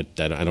 I mean, I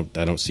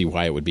don't see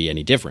why it would be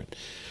any different.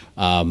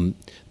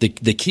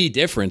 The key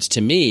difference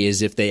to me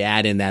is if they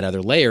add in that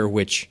other layer,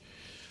 which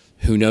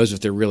who knows if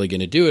they're really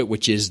going to do it,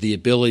 which is the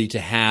ability to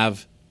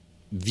have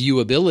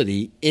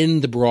viewability in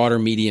the broader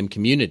Medium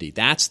community.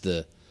 That's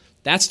the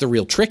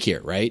real trick here,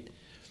 right?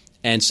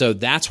 And so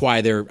that's why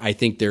I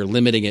think they're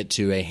limiting it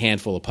to a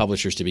handful of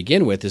publishers to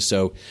begin with, is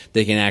so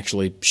they can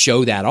actually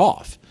show that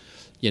off,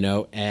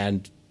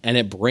 and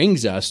it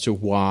brings us to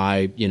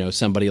why,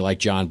 somebody like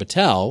John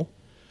Battelle,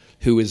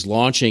 who is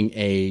launching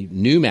a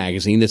new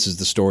magazine. This is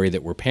the story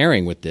that we're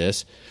pairing with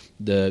this.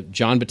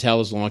 John Battelle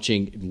is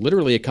launching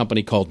literally a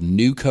company called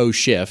Newco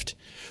Shift,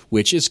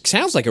 which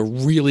sounds like a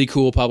really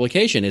cool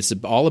publication. It's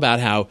all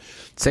about how...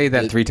 Say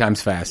that 3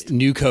 times fast.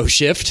 Newco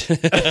Shift.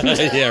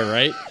 Yeah,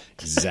 right?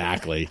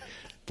 Exactly.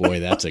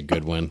 Boy, that's a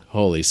good one.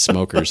 Holy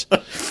smokers.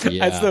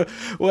 Yeah.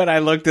 When I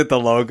looked at the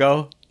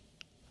logo,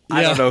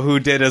 I don't know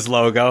who did his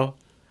logo,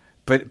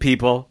 but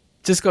people...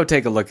 Just go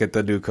take a look at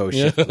the Newco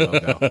Shift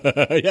logo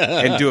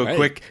and do a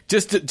quick...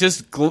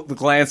 Just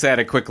glance at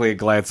it quickly and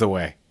glance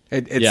away.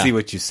 And see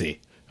what you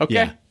see. Okay?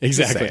 Yeah,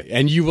 exactly.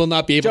 And you will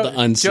not be able to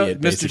unsee it,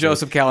 basically. Mr.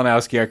 Joseph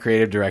Kalinowski, our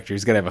creative director,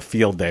 he's going to have a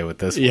field day with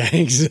this one. Yeah,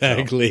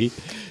 exactly.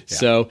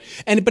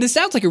 But it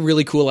sounds like a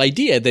really cool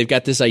idea. They've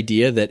got this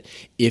idea that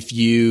if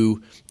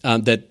you...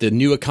 that the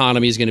new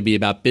economy is going to be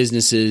about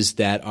businesses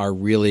that are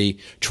really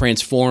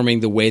transforming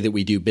the way that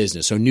we do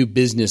business. So new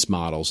business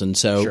models. And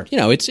so,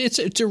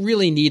 it's a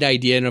really neat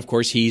idea. And of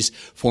course, he's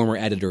former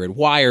editor at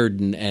Wired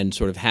and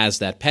sort of has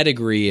that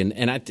pedigree. And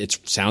it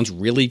sounds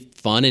really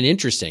fun and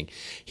interesting.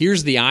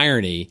 Here's the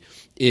irony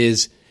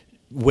is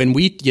when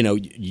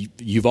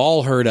you've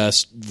all heard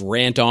us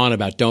rant on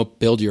about don't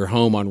build your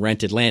home on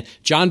rented land.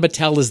 John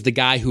Battelle is the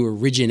guy who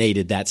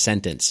originated that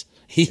sentence.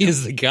 He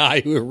is the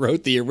guy who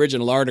wrote the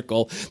original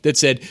article that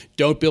said,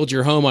 don't build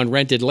your home on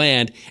rented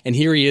land. And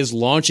here he is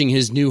launching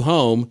his new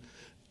home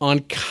on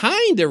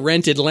kind of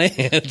rented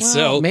land.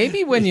 So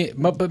maybe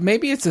but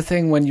maybe it's a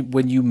thing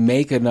when you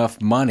make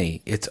enough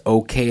money, it's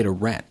okay to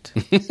rent.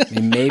 I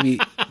mean,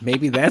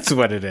 maybe that's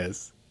what it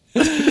is.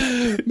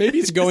 Maybe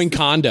it's going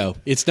condo.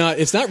 It's not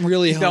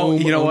really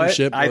home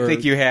ownership. I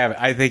think you have.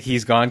 I think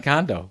he's gone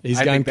condo.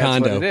 He's gone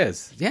condo. That's what it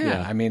is.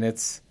 Yeah. I mean,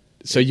 it's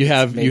so you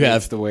have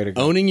the way to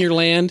go. Owning your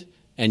land,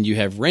 and you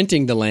have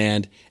renting the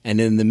land, and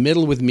in the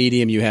middle with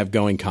medium you have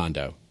going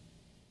condo.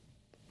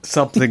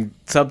 Something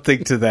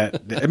to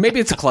that. Maybe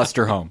it's a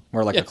cluster home,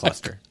 more like a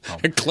cluster home.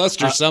 A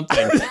cluster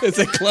something. It's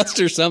a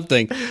cluster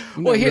something.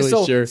 I'm not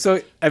really sure. So,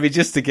 I mean,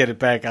 just to get it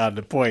back on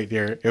the point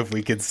here, if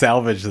we can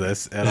salvage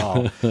this at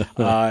all,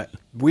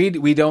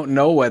 we don't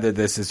know whether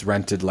this is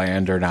rented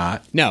land or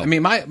not. No. I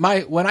mean,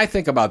 my when I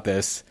think about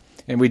this,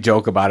 and we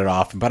joke about it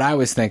often, but I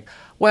always think,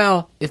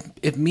 well,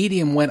 if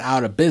Medium went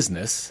out of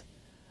business,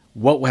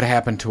 what would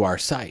happen to our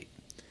site?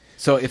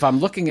 So if I'm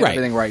looking at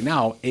everything right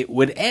now, it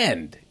would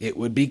end. It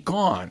would be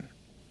gone.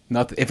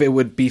 If it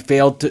would be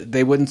failed to,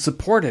 they wouldn't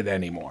support it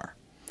anymore.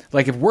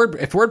 Like if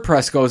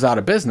WordPress goes out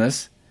of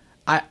business,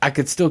 I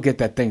could still get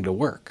that thing to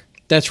work.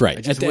 That's right.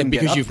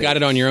 Because you've got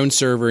it on your own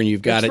server and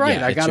you've got it. That's right.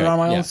 Yeah, I got it on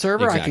my own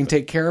server. Exactly. I can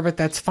take care of it.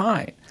 That's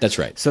fine. That's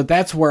right. So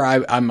that's where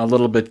I'm a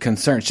little bit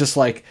concerned. It's just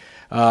like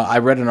I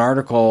read an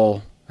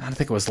article, I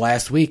think it was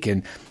last week,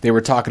 and they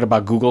were talking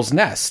about Google's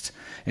Nest.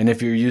 And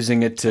if you're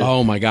using it to...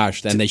 Oh, my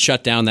gosh. Then they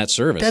shut down that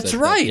service. That's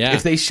right.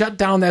 If they shut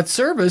down that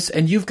service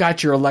and you've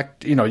got your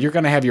you're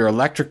going to have your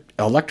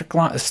electric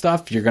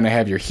stuff, you're going to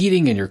have your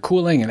heating and your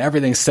cooling and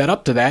everything set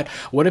up to that.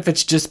 What if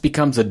it just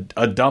becomes a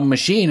dumb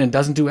machine and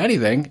doesn't do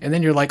anything? And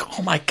then you're like,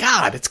 oh, my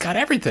God, it's got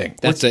everything.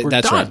 That's done.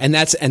 Right.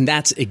 And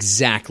that's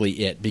exactly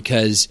it.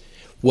 Because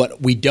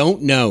what we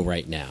don't know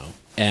right now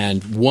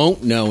and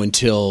won't know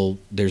until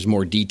there's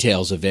more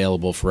details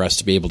available for us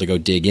to be able to go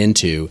dig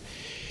into,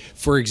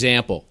 for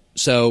example...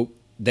 So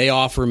they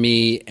offer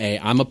me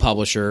I'm a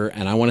publisher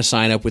and I want to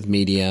sign up with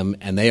Medium,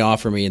 and they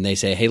offer me and they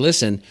say, hey,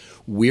 listen,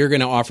 we're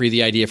going to offer you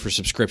the idea for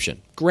subscription.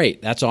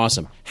 Great. That's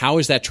awesome. How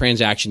is that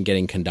transaction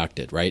getting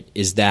conducted, right?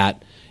 Is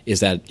that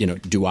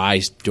do I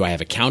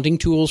have accounting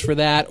tools for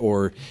that,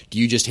 or do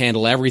you just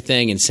handle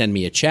everything and send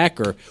me a check,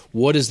 or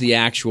what is the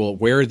actual,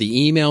 where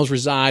the emails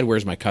reside?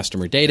 Where's my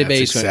customer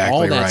database? That's exactly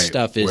all that right.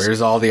 stuff is.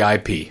 Where's all the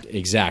IP?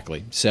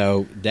 Exactly.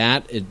 So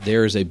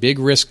there is a big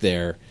risk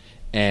there.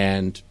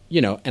 And,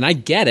 and I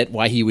get it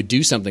why he would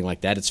do something like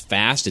that. It's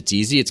fast, it's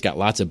easy, it's got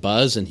lots of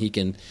buzz, and he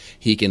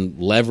can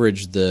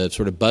leverage the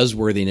sort of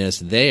buzzworthiness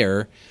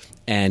there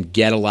and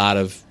get a lot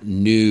of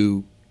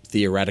new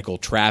theoretical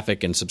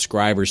traffic and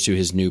subscribers to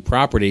his new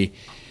property.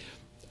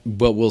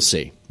 But we'll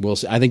see.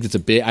 I think it's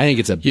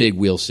a big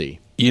we'll see.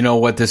 You know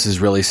what this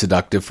is really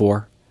seductive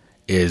for?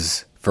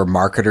 Is for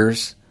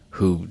marketers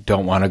who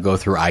don't want to go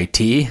through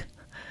IT.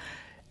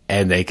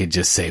 And they could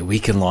just say, we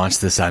can launch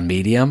this on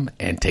Medium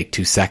and take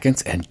 2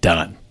 seconds and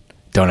done.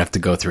 Don't have to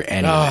go through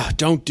any of it.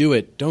 Don't do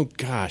it. Don't,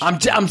 gosh. I'm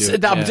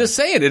just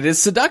saying it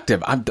is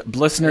seductive.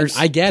 Listeners,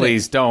 I get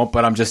please don't,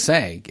 but I'm just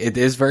saying it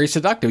is very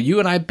seductive. You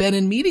and I have been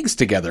in meetings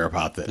together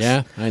about this.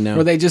 Yeah, I know.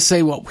 Where they just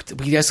say, well,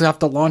 we just have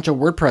to launch a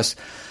WordPress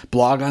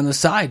blog on the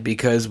side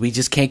because we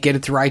just can't get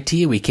it through IT.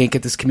 We can't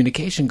get this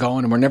communication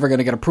going, and we're never going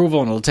to get approval,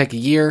 and it'll take a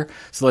year.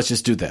 So let's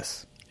just do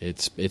this.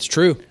 It's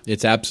true.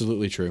 It's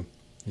absolutely true.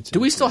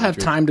 Do we still have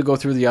time to go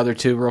through the other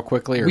two real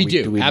quickly? Or we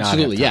do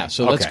absolutely, yeah.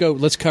 So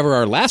let's cover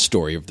our last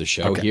story of the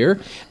show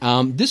here.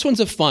 This one's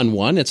a fun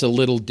one. It's a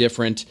little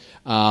different.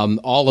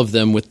 All of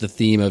them with the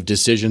theme of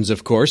decisions,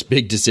 of course,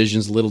 big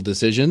decisions, little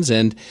decisions.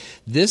 And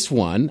this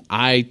one,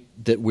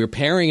 that we're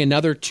pairing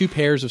another two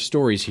pairs of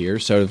stories here.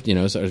 So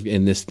sort of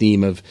in this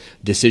theme of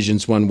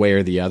decisions, one way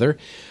or the other.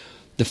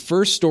 The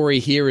first story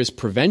here is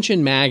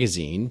Prevention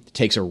Magazine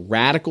takes a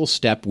radical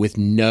step with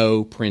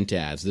no print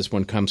ads. This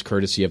one comes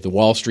courtesy of the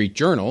Wall Street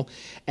Journal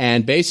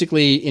and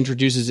basically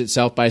introduces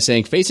itself by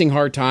saying, facing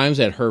hard times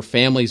at her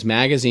family's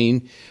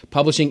magazine,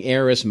 publishing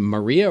heiress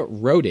Maria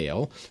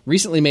Rodale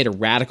recently made a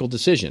radical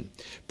decision.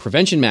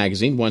 Prevention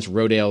Magazine, once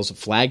Rodale's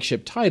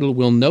flagship title,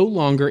 will no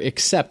longer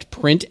accept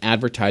print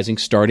advertising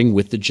starting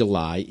with the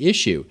July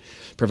issue.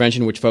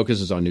 Prevention, which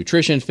focuses on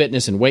nutrition,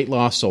 fitness, and weight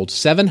loss, sold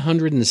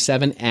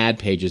 707 ad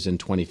pages in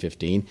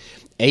 2015,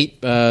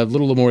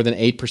 little more than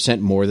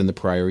 8% more than the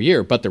prior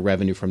year. But the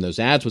revenue from those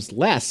ads was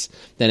less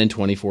than in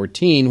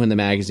 2014 when the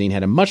magazine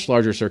had a much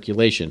larger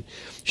circulation.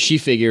 She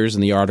figures,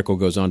 and the article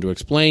goes on to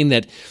explain,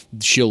 that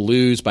she'll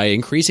lose by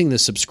increasing the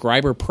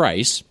subscriber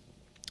price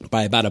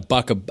by about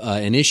 $1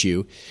 an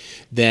issue,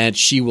 that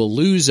she will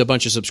lose a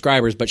bunch of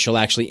subscribers, but she'll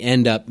actually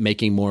end up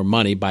making more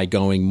money by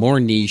going more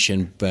niche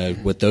and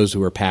with those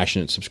who are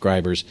passionate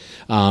subscribers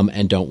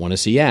and don't want to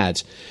see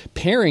ads.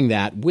 Pairing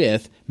that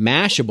with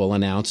Mashable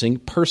announcing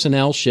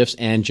personnel shifts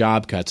and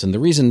job cuts. And the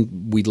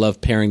reason we love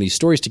pairing these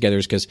stories together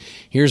is because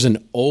here's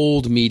an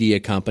old media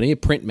company, a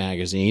print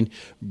magazine,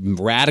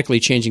 radically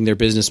changing their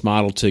business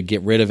model to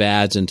get rid of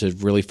ads and to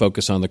really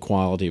focus on the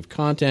quality of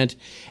content.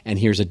 And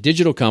here's a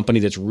digital company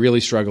that's really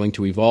struggling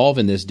to evolve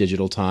in this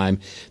digital time.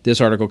 This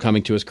this article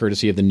coming to us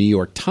courtesy of the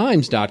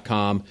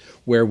NewYorkTimes.com,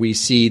 where we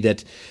see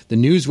that the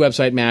news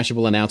website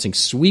Mashable announcing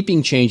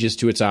sweeping changes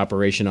to its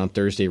operation on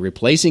Thursday,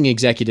 replacing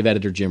executive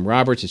editor Jim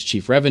Roberts, its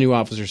chief revenue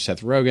officer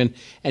Seth Rogen,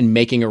 and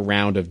making a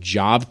round of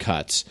job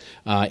cuts.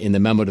 In the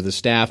memo to the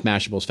staff,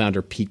 Mashable's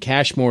founder Pete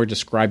Cashmore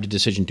described a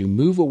decision to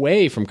move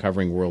away from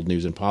covering world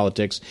news and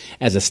politics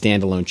as a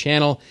standalone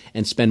channel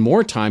and spend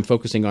more time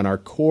focusing on our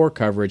core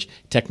coverage: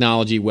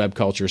 technology, web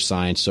culture,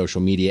 science,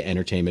 social media,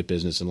 entertainment,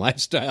 business, and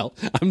lifestyle.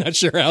 I'm not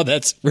sure how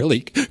that's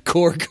really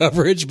core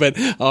coverage, but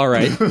all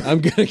right,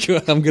 I'm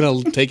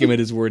gonna take him at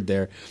his word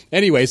there.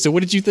 Anyway, so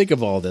what did you think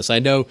of all this?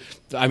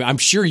 I'm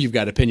sure you've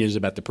got opinions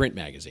about the print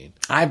magazine.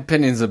 I have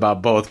opinions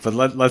about both, but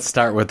let's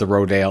start with the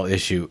Rodale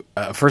issue.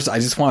 First, I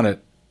just want to.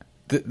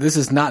 This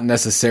is not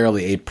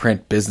necessarily a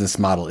print business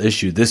model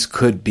issue. This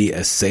could be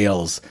a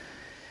sales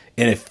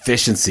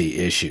inefficiency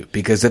issue,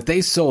 because if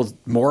they sold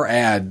more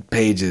ad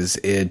pages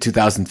in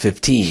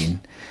 2015,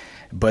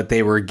 but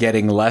they were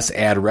getting less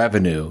ad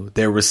revenue,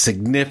 there was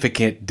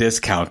significant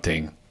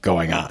discounting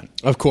going on.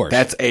 Of course.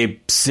 That's a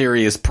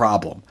serious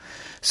problem.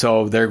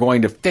 So they're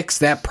going to fix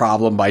that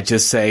problem by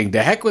just saying,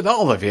 to heck with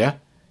all of you,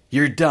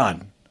 you're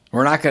done.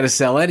 We're not going to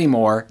sell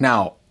anymore.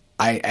 Now,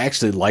 I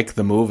actually like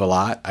the move a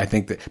lot. I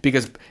think that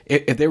because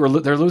if they're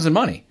losing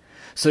money.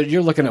 So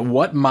you're looking at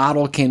what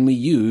model can we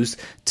use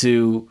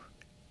to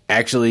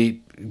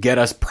actually get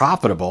us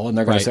profitable, and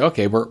they're going to say,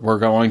 okay, we're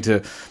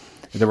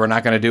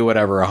not going to do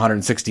whatever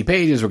 160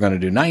 pages, we're going to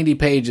do 90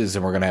 pages,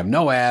 and we're going to have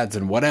no ads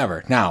and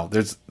whatever. Now,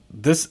 there's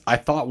this. I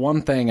thought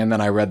one thing, and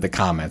then I read the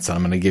comments, and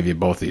I'm going to give you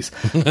both these.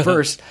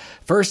 First,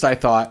 I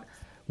thought,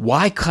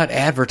 why cut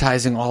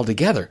advertising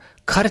altogether?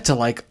 Cut it to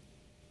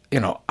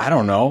I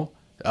don't know,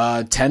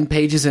 10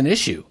 pages an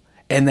issue,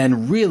 and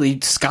then really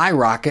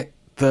skyrocket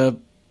the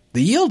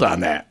yield on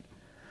that.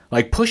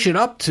 Like, push it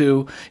up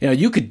to,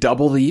 you could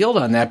double the yield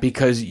on that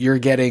because you're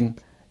getting,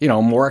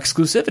 more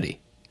exclusivity.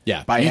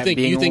 Yeah.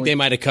 You think they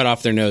might have cut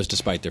off their nose to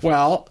spite their face?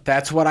 Well,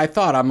 that's what I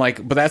thought. I'm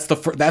like, but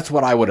that's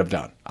what I would have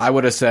done. I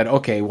would have said,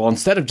 okay, well,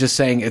 instead of just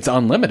saying it's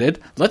unlimited,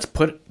 let's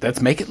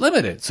make it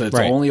limited. So it's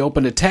only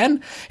open to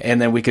 10, and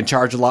then we can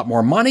charge a lot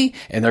more money,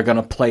 and they're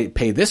going to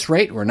pay this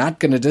rate. We're not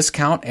going to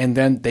discount, and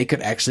then they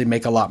could actually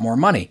make a lot more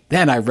money.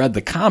 Then I read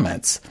the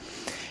comments.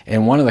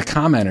 And one of the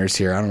commenters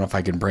here, I don't know if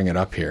I can bring it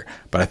up here,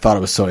 but I thought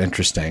it was so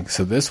interesting.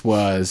 So this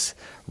was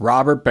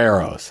Robert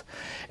Barrows.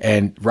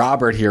 And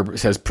Robert here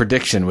says,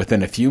 prediction,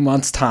 within a few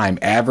months' time,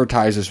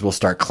 advertisers will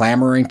start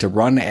clamoring to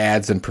run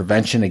ads in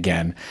prevention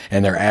again,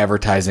 and their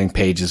advertising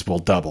pages will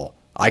double.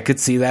 I could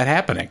see that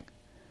happening.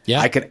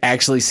 Yeah, I could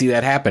actually see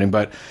that happening.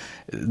 But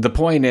the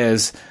point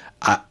is,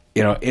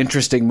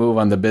 interesting move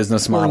on the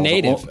business model. Or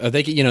native.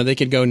 They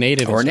could go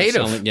native. Or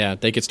native.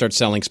 They could start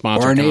selling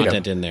sponsored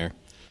content in there.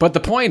 But the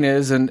point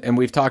is, and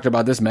we've talked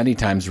about this many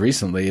times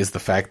recently, is the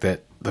fact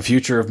that the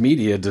future of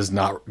media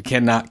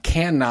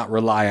cannot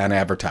rely on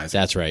advertising.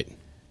 That's right.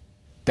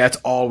 That's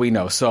all we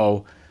know.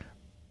 So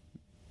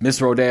Ms.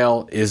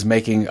 Rodale is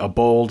making a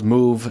bold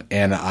move,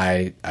 and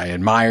I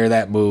admire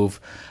that move.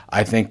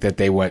 I think that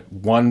they went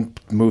one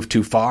move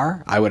too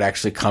far. I would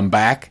actually come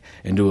back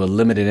and do a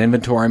limited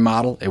inventory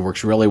model. It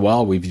works really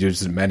well. We've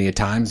used it many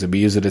times, and we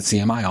use it at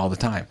CMI all the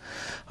time.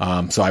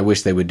 So I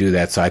wish they would do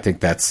that. So I think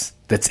that's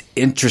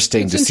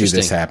interesting to see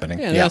this happening.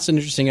 Yeah, that's an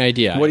interesting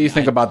idea. What do you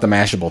think about the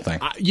Mashable thing?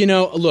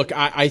 Look,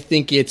 I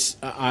think it's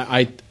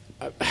I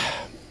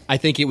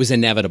think it was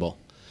inevitable.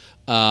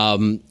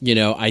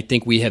 I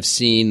think we have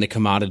seen the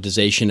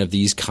commoditization of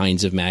these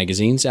kinds of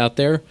magazines out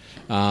there.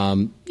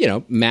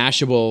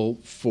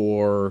 Mashable,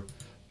 for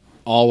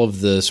all of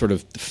the sort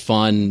of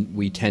fun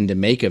we tend to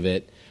make of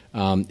it,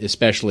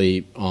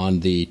 especially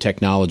on the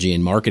technology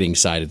and marketing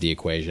side of the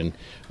equation,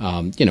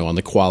 on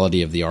the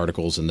quality of the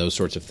articles and those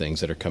sorts of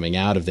things that are coming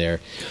out of there,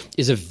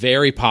 is a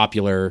very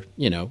popular,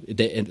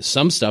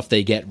 some stuff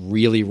they get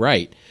really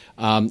right.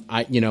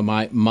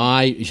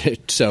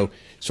 So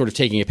sort of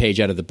taking a page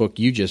out of the book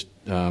you just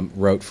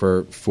wrote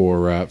for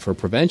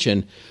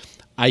prevention,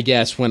 I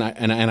guess when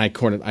I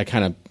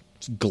kind of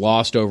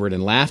glossed over it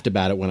and laughed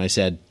about it when I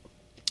said,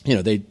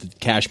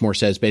 Cashmore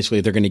says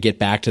basically they're going to get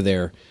back to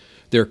their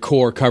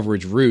core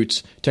coverage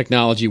roots: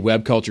 technology,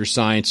 web culture,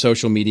 science,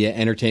 social media,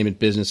 entertainment,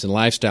 business, and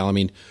lifestyle. I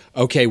mean,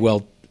 okay,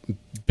 well,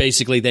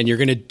 basically then you're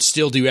going to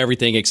still do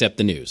everything except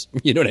the news.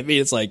 You know what I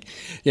mean? It's like,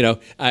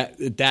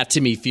 that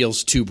to me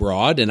feels too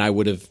broad, and I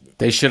would have...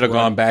 They should have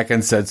gone back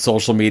and said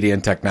social media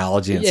and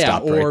technology and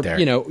stopped right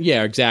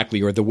there.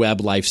 Exactly, or the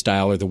web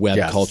lifestyle or the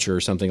web culture or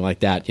something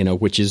like that,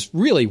 which is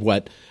really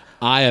what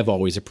I have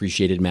always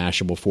appreciated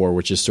Mashable for,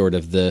 which is sort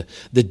of the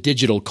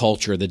digital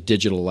culture, the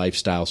digital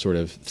lifestyle sort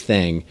of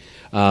thing.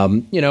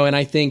 And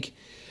I think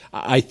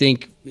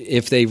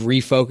if they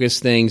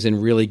refocus things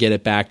and really get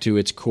it back to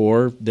its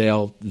core,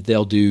 they'll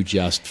do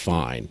just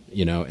fine.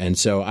 And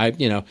so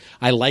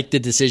I like the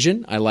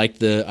decision. I like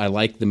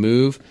the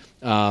move.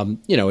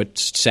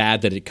 It's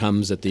sad that it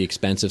comes at the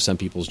expense of some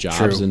people's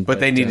jobs. True. But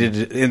they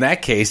needed, in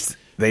that case,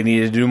 they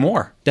needed to do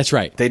more. That's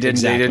right. They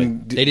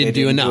didn't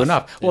do enough.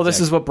 Well, exactly.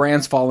 This is what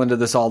brands fall into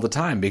this all the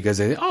time, because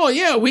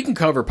we can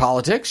cover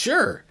politics,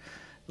 sure.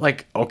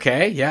 Like,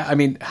 okay, yeah. I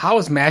mean, how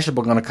is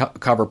Mashable going to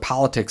cover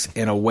politics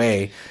in a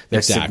way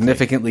that's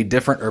significantly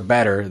different or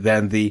better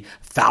than the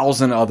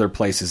 1,000 other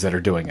places that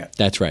are doing it?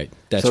 That's right.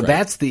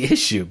 That's the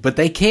issue. But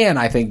they can,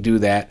 I think, do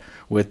that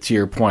with, to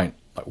your point,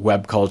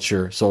 web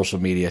culture, social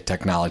media,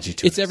 technology.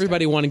 It's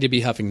everybody wanting to be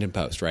Huffington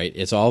Post, right?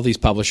 It's all these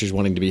publishers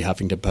wanting to be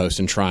Huffington Post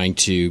and trying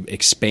to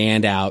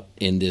expand out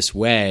in this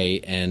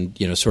way, and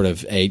sort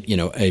of a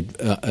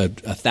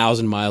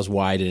 1,000 miles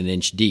wide and an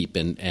inch deep,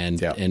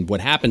 and what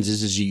happens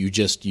is you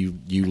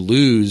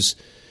lose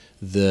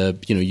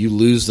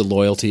the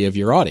loyalty of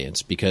your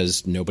audience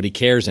because nobody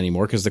cares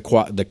anymore because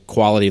the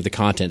quality of the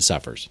content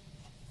suffers.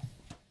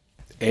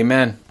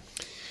 Amen.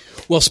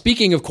 Well,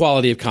 speaking of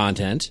quality of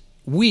content,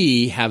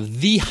 we have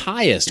the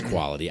highest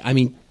quality. I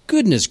mean,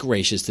 goodness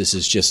gracious, this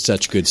is just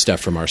such good stuff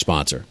from our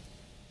sponsor.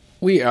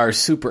 We are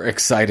super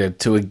excited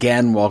to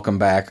again welcome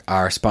back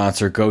our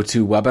sponsor,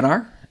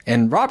 GoToWebinar.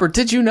 And Robert,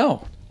 did you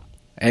know?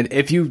 And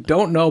if you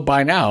don't know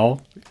by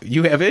now,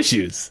 you have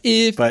issues.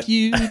 If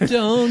you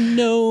don't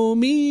know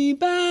me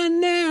by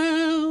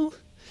now,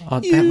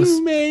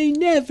 you may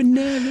never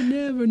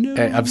know.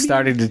 I'm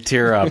starting to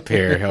tear up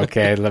here.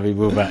 Okay, let me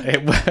move on.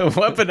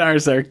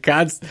 Webinars are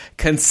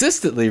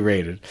consistently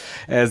rated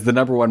as the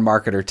number one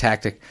marketer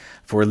tactic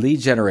for lead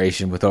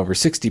generation, with over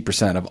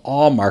 60% of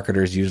all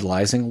marketers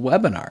utilizing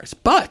webinars.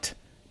 But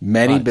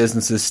many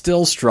businesses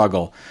still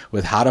struggle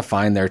with how to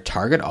find their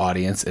target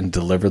audience and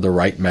deliver the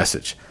right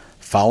message.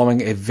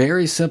 Following a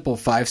very simple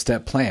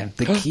 5-step plan,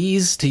 the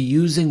keys to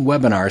using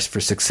webinars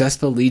for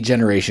successful lead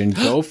generation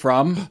go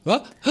from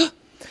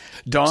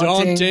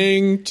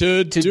daunting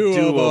to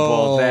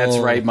doable. That's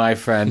right, my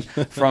friend.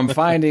 From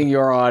finding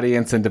your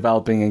audience and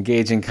developing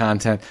engaging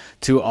content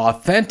to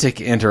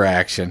authentic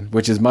interaction,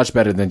 which is much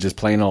better than just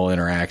plain old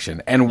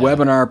interaction, and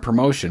webinar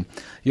promotion.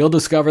 You'll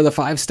discover the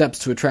 5 steps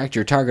to attract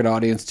your target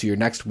audience to your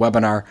next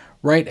webinar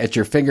right at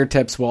your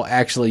fingertips. Well,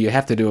 actually, you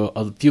have to do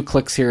a few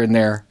clicks here and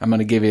there. I'm going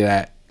to give you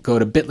that. Go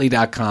to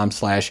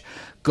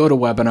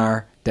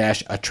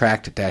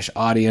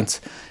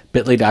bit.ly/go-to-webinar-attract-audience,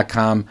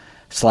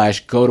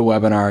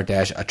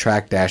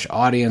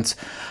 bit.ly/go-to-webinar-attract-audience.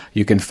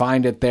 You can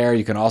find it there.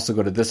 You can also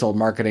go to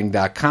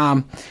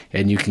thisoldmarketing.com,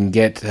 and you can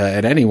get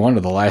at any one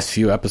of the last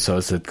few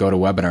episodes that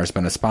GoToWebinar has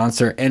been a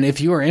sponsor. And if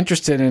you are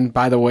interested in,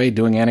 by the way,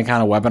 doing any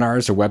kind of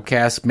webinars or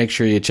webcasts, make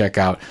sure you check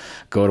out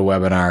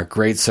GoToWebinar.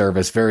 Great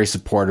service, very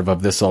supportive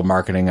of This Old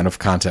Marketing and of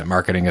content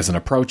marketing as an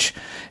approach,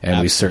 and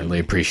we certainly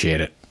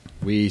appreciate it.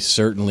 We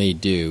certainly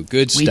do.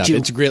 Good stuff.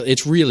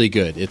 It's really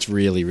good. It's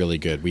really, really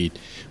good. We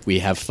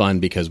have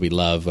fun because we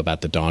love about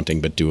the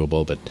daunting but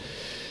doable. But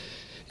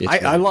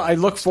I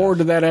look forward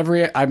to that I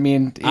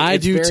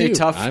do very too.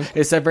 Tough.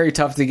 It's very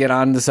tough to get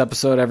on this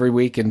episode every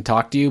week and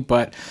talk to you,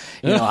 but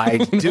I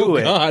do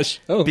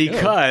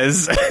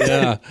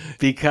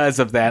because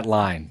of that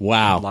line.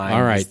 Wow. Line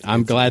all right.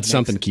 I'm glad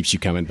something keeps you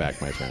coming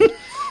back, my friend.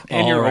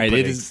 All right,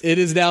 it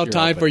is now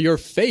time for your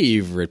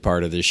favorite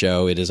part of the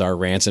show. It is our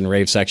rants and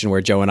rave section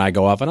where Joe and I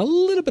go off on a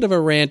little bit of a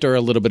rant or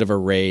a little bit of a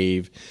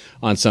rave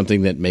on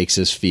something that makes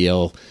us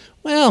feel,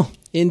 well,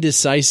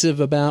 indecisive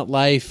about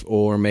life,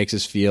 or makes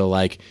us feel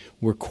like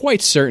we're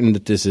quite certain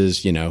that this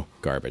is,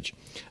 garbage.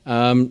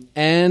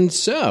 And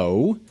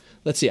so,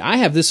 let's see. I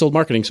have This Old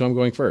Marketing, so I'm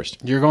going first.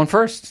 You're going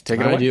first. Take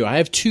it away. I do. I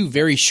have 2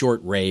 very short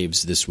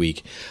raves this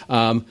week.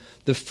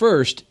 The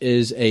first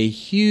is a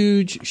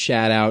huge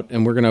shout out,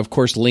 and we're going to, of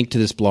course, link to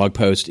this blog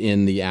post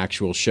in the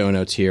actual show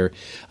notes here.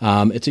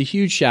 It's a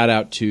huge shout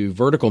out to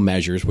Vertical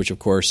Measures, which, of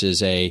course,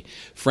 is a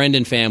friend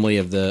and family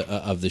of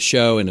the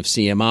show and of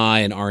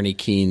CMI and Arnie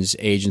Keene's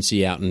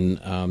agency out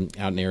in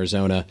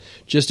Arizona.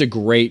 Just a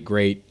great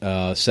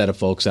set of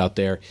folks out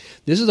there.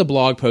 This is a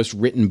blog post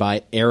written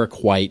by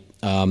Eric White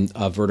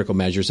of Vertical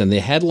Measures, and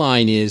the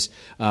headline is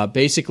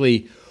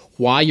basically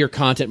why your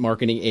content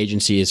marketing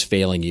agency is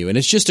failing you. And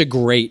it's just a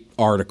great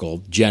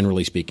article,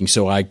 generally speaking.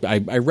 So I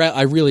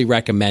really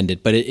recommend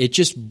it. But it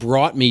just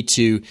brought me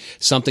to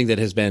something that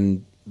has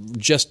been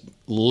just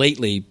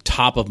lately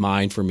top of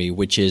mind for me,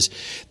 which is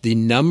the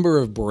number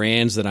of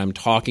brands that I'm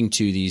talking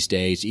to these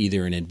days,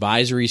 either in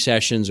advisory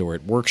sessions or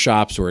at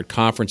workshops or at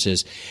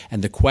conferences.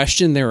 And the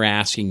question they're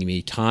asking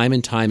me time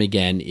and time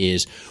again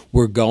is,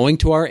 we're going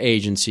to our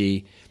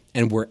agency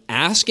and we're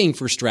asking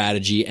for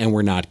strategy and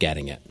we're not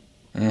getting it.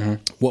 Mm-hmm.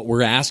 What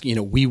we're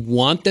asking, we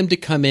want them to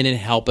come in and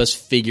help us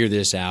figure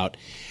this out,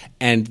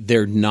 and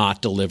they're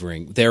not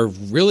delivering. They're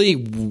really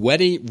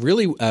ready,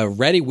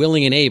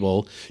 willing, and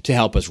able to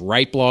help us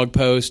write blog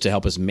posts, to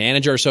help us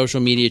manage our social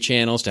media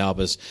channels, to help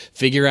us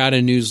figure out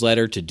a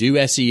newsletter, to do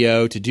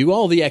SEO, to do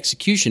all the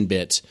execution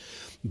bits.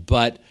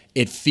 But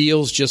it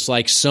feels just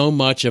like so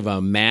much of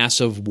a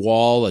massive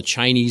wall, a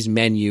Chinese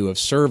menu of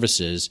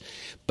services,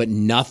 but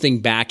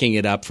nothing backing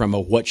it up from a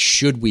what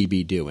should we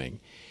be doing.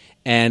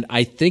 And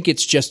I think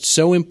it's just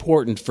so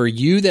important for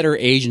you that are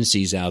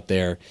agencies out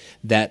there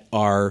that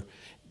are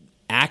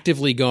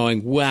actively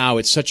going, wow,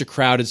 it's such a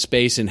crowded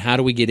space, and how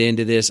do we get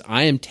into this?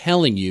 I am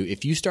telling you,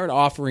 if you start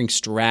offering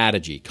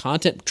strategy,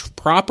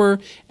 proper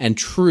and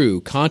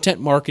true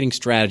content marketing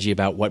strategy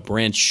about what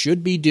brands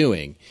should be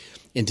doing,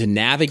 into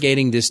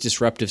navigating this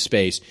disruptive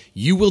space,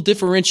 you will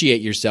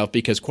differentiate yourself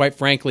because, quite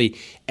frankly,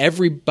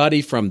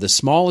 everybody from the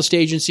smallest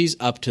agencies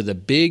up to the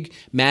big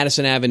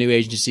Madison Avenue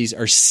agencies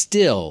are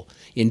still,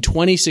 in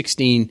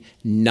 2016,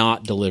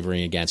 not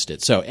delivering against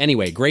it. So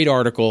anyway, great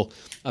article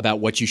about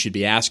what you should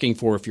be asking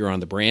for if you're on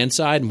the brand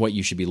side and what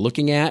you should be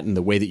looking at and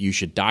the way that you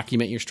should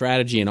document your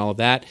strategy and all of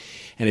that.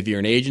 And if you're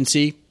an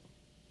agency,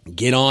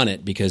 get on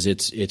it because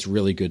it's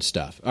really good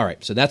stuff. All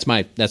right, so that's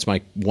my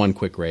one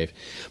quick rave.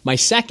 My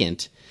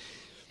second,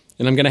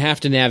 and I'm going to have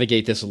to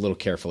navigate this a little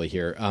carefully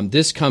here.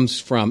 This comes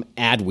from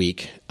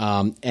Adweek,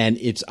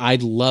 and I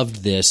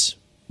loved this.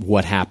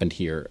 What happened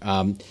here?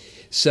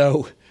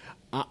 So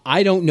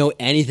I don't know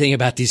anything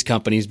about these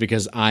companies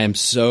because I am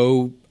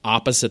so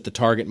opposite the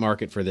target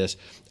market for this.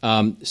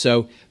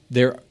 So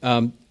there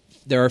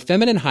are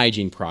feminine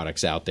hygiene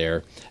products out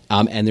there,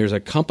 and there's a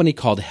company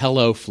called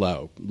Hello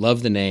Flow.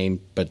 Love the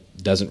name, but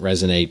doesn't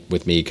resonate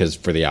with me because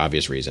for the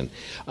obvious reason.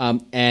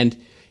 And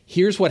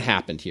here's what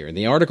happened here. And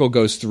the article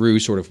goes through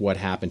sort of what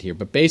happened here.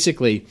 But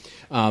basically,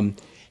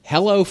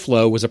 Hello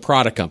Flow was a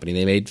product company.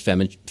 They made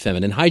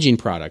feminine hygiene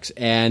products,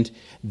 and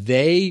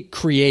they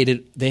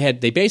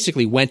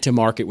basically went to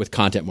market with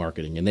content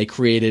marketing, and they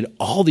created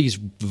all these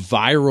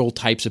viral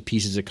types of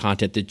pieces of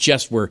content that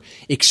just were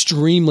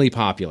extremely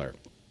popular.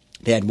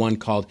 They had one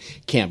called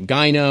Camp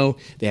Gyno.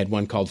 They had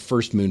one called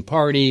First Moon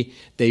Party.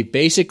 They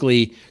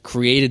basically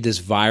created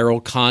this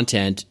viral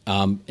content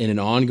in an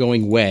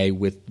ongoing way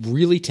with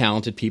really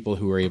talented people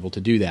who were able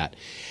to do that.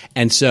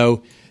 And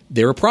so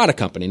they're a product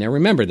company. Now,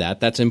 remember that.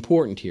 That's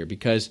important here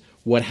because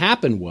what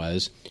happened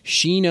was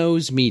She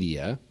Knows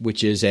Media,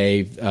 which is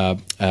a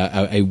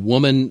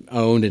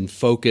woman-owned and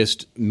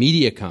focused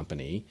media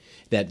company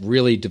that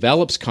really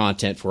develops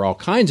content for all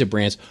kinds of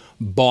brands,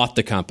 bought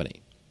the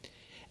company.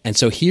 And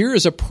so here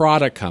is a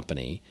product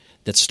company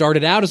that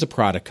started out as a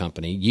product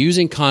company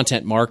using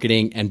content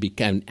marketing and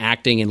began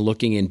acting and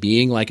looking and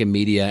being like a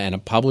media and a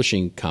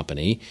publishing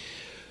company,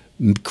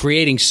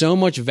 creating so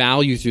much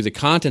value through the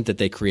content that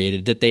they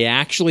created that they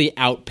actually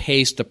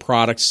outpaced the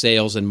product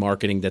sales and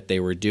marketing that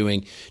they were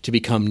doing to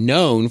become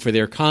known for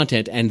their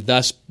content and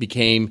thus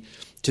became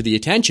to the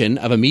attention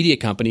of a media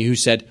company who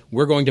said,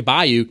 we're going to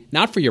buy you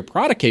not for your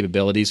product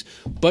capabilities,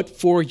 but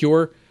for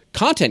your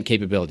content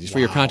capabilities, for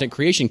your content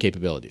creation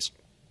capabilities.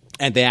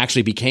 And they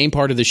actually became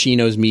part of the She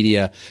Knows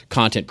Media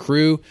content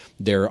crew.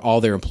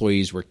 All their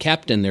employees were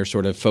kept, and they're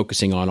sort of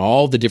focusing on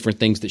all the different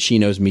things that She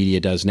Knows Media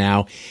does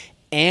now.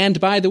 And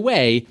by the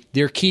way,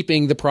 they're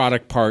keeping the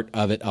product part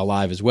of it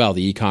alive as well.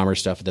 The e-commerce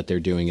stuff that they're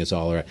doing is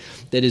all right.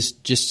 That is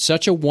just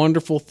such a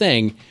wonderful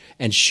thing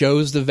and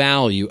shows the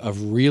value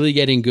of really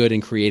getting good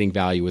and creating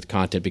value with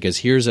content because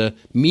here's a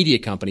media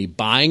company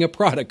buying a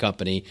product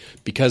company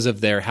because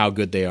of how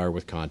good they are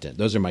with content.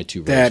 Those are my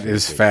two. That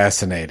is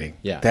fascinating.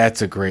 Yeah.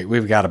 That's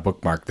we've got to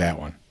bookmark that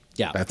one.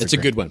 Yeah, that's a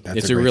good one.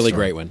 It's a really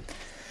great one.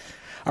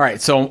 All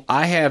right, so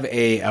I have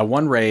a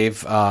one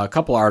rave, a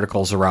couple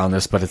articles around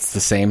this, but it's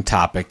the same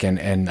topic,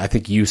 and I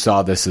think you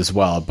saw this as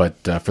well. But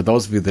for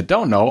those of you that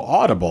don't know,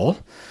 Audible,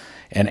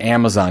 an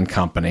Amazon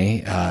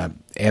company,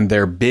 and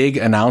their big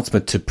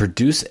announcement to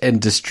produce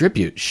and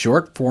distribute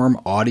short-form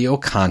audio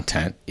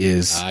content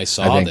is, I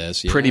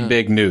think, pretty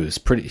big news,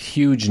 pretty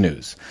huge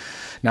news.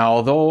 Now,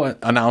 although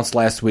announced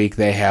last week,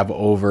 they have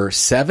over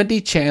 70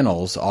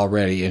 channels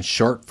already in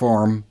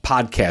short-form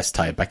podcast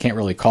type. I can't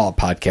really call it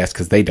podcast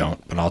because they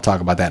don't, but I'll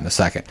talk about that in a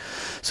second.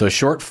 So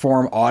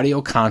short-form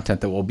audio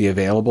content that will be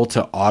available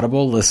to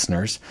Audible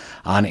listeners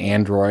on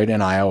Android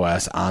and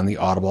iOS on the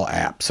Audible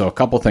app. So a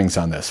couple things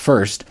on this.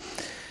 First,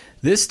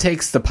 this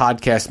takes the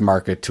podcast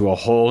market to a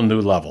whole new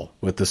level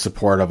with the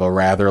support of a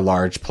rather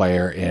large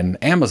player in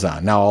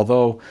Amazon. Now,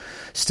 although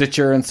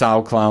Stitcher and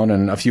SoundCloud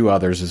and a few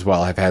others as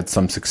well have had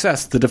some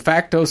success, the de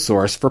facto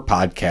source for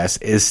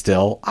podcasts is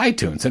still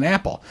iTunes and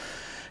Apple.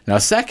 Now,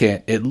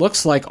 second, it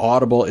looks like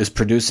Audible is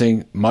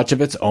producing much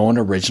of its own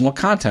original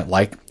content,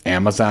 like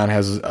Amazon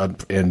has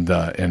in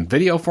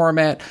video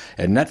format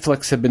and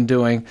Netflix have been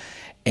doing.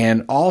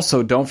 And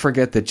also, don't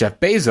forget that Jeff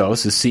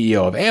Bezos is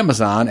CEO of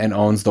Amazon and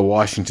owns the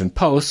Washington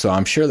Post, so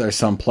I'm sure there's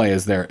some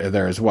plays there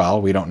as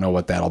well. We don't know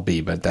what that'll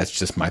be, but that's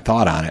just my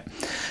thought on it.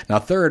 Now,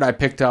 third, I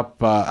picked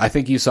up, I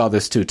think you saw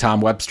this too,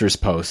 Tom Webster's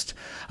post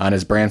on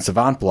his Brand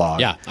Savant blog.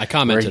 Yeah, I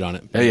commented on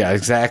it. Yeah,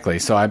 exactly.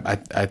 So I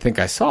think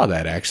I saw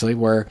that, actually,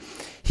 where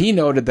he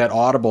noted that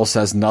Audible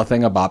says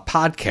nothing about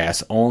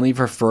podcasts, only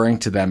referring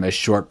to them as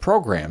short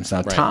programs. Now,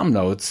 right. Tom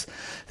notes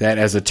that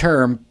as a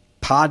term,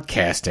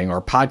 podcasting, or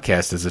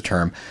podcast as a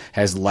term,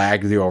 has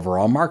lagged the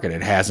overall market.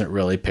 It hasn't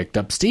really picked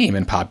up steam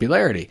in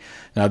popularity.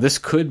 Now, this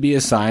could be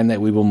a sign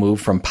that we will move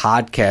from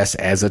podcast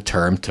as a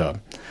term to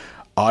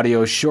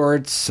audio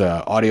shorts,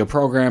 audio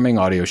programming,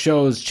 audio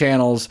shows,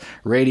 channels,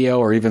 radio,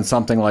 or even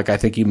something like I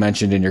think you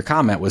mentioned in your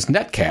comment was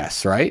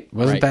netcasts, right?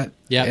 Wasn't that?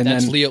 Yeah, and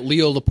that's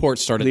Leo Laporte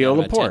started. Leo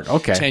Laporte,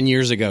 10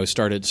 years ago,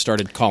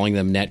 started calling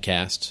them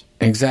netcasts.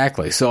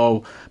 Exactly.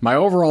 So my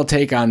overall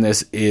take on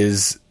this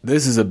is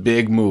a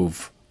big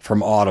move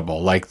from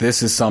Audible. Like,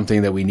 this is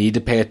something that we need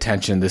to pay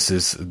attention. This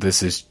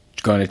is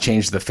going to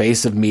change the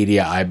face of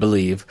media, I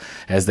believe,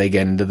 as they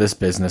get into this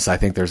business. I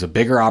think there's a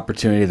bigger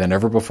opportunity than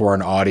ever before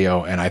in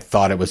audio, and I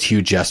thought it was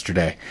huge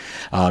yesterday.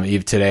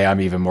 Even today,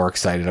 I'm even more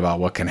excited about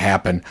what can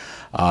happen,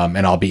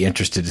 and I'll be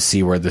interested to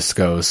see where this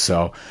goes.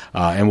 So,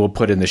 and we'll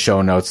put in the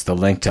show notes the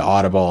link to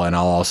Audible, and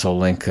I'll also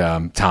link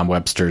Tom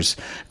Webster's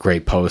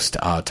great post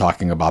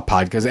talking about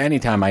podcasts.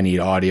 Anytime I need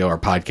audio or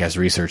podcast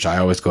research, I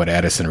always go to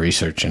Edison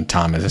Research, and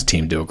Tom and his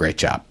team do a great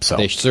job. So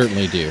they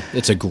certainly do.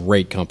 It's a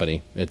great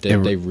company.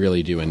 They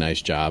really do a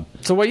nice job.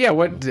 So,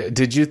 what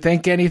did you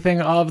think anything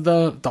of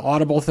the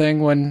Audible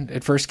thing when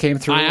it first came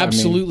through? I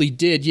absolutely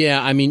did.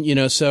 Yeah, I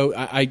mean, so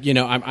I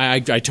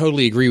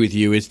totally agree with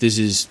you. This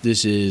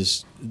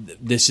is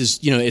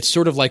it's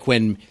sort of like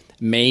when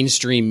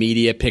mainstream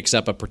media picks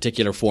up a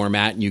particular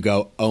format and you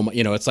go, oh,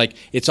 it's like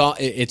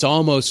it's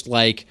almost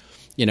like,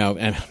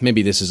 and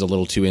maybe this is a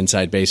little too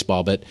inside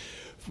baseball, but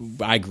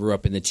I grew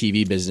up in the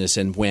TV business,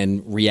 and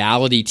when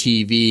reality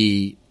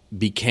TV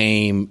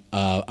became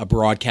a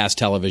broadcast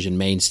television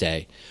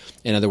mainstay.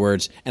 In other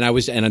words,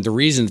 and the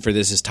reason for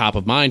this is top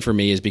of mind for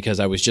me is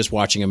because I was just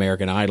watching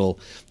American Idol,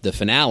 the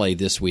finale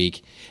this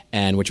week,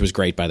 and which was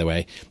great, by the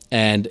way.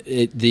 And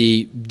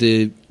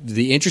the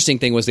interesting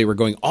thing was they were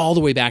going all the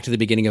way back to the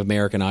beginning of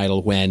American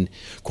Idol when,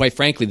 quite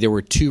frankly, there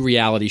were two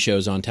reality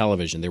shows on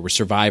television. There were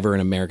Survivor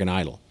and American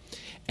Idol,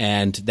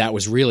 and that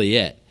was really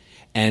it.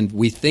 And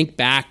we think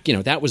back,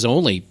 that was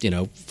only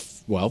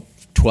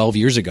 12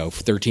 years ago,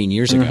 13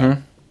 years ago.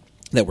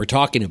 That we're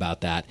talking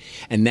about that.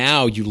 And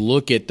now you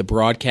look at the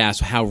broadcast,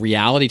 how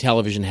reality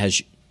television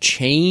has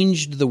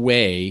changed the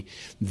way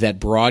that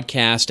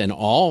broadcast and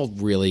all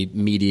really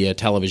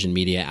television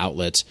media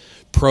outlets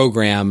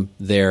program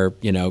their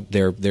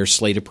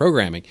slate of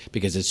programming,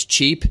 because it's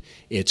cheap,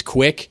 it's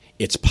quick,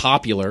 it's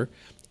popular,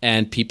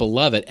 and people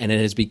love it. And it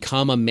has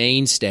become a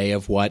mainstay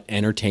of what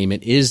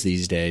entertainment is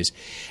these days.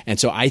 And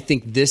so I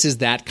think this is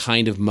that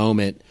kind of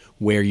moment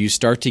where you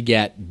start to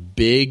get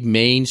big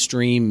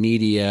mainstream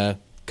media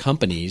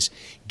companies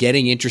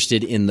getting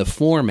interested in the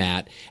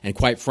format, and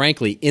quite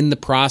frankly, in the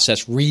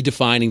process,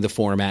 redefining the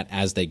format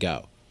as they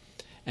go.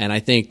 And I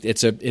think I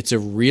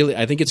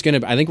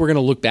think we're gonna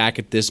look back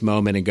at this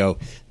moment and go,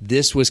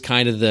 this was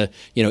kind of the,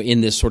 in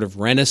this sort of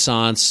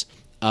renaissance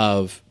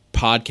of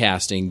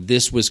podcasting,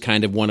 this was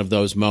kind of one of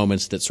those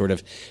moments that sort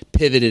of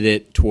pivoted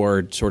it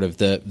toward sort of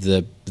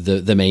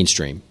the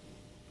mainstream.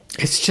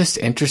 It's just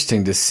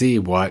interesting to see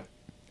what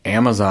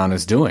Amazon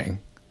is doing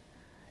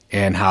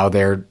and how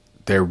they're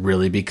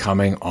really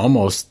becoming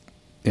almost,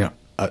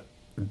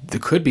 there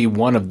could be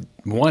one,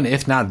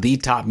 if not the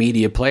top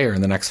media player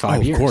in the next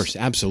 5 years. Of course,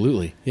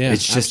 absolutely. Yeah,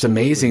 it's just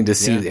amazing to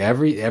see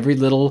every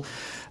little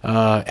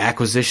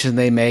acquisition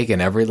they make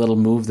and every little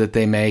move that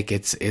they make.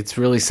 It's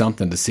really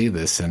something to see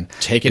this and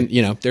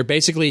they're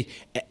basically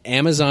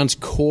Amazon's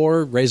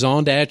core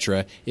raison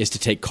d'etre is to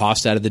take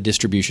cost out of the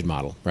distribution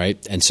model, right?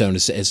 And so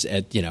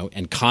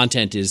and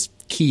content is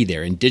key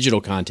there, and digital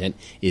content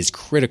is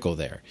critical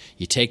there.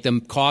 You take them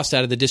cost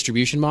out of the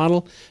distribution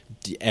model,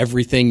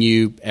 everything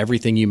you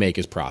make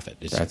is profit.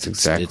 That's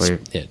exactly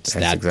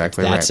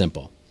that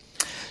simple.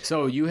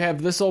 So you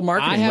have this old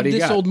marketing. I have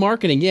this old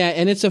marketing, yeah,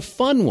 and it's a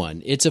fun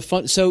one.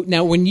 So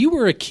now, when you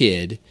were a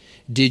kid,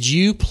 did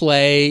you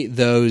play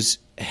those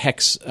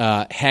hex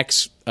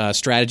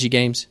strategy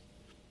games?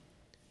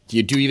 Do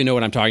you even know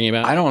what I'm talking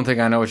about? I don't think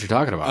I know what you're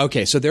talking about.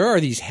 Okay, so there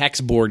are these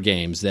hex board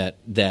games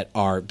there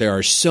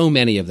are so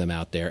many of them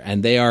out there,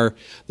 and they're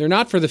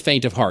not for the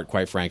faint of heart,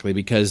 quite frankly,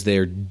 because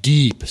they're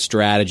deep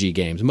strategy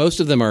games. Most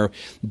of them are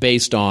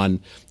based on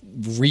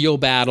real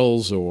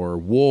battles or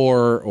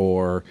war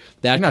or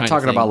that kind of thing. You're not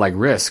talking about like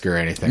Risk or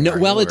anything. No,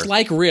 well, it's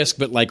like Risk,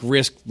 but like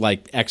Risk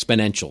like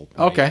exponential.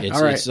 Right? Okay,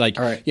 all right. It's like,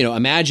 all right.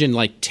 Imagine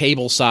like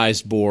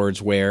table-sized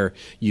boards where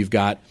you've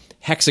got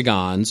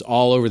hexagons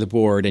all over the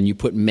board, and you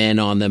put men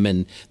on them,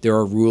 and there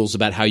are rules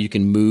about how you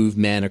can move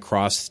men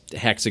across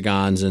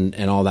hexagons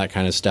and all that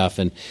kind of stuff.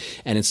 And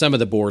in some of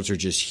the boards are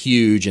just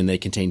huge, and they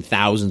contain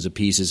thousands of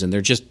pieces, and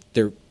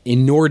they're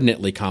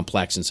inordinately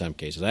complex in some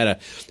cases. I had a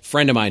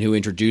friend of mine who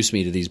introduced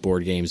me to these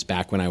board games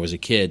back when I was a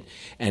kid,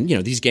 and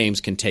these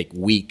games can take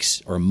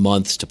weeks or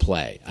months to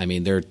play. I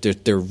mean, they're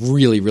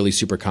really, really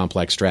super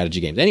complex strategy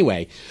games.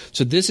 Anyway,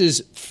 so this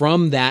is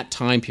from that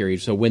time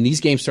period. So when these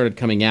games started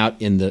coming out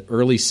in the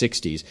early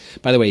 60s,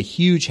 by the way,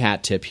 huge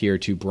hat tip here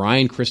to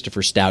Brian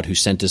Christopher Stout, who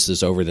sent us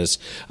this over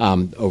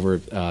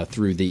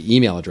through the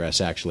email address,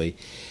 actually.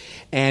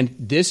 And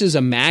this is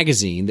a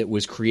magazine that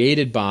was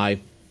created by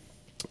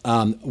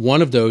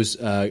one of those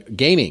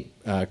gaming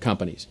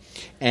companies.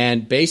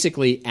 And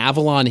basically,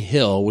 Avalon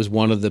Hill was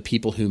one of the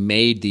people who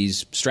made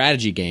these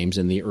strategy games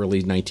in the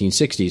early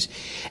 1960s.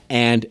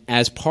 And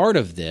as part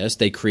of this,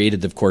 they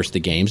created, of course, the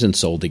games and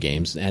sold the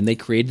games. And they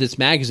created this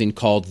magazine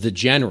called The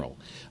General.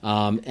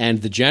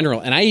 and the General.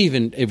 And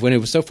when it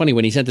was so funny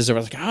when he sent this over,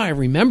 I was like, I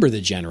remember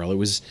the General. It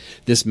was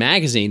this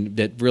magazine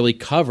that really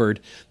covered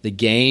the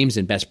games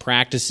and best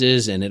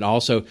practices, and it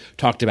also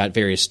talked about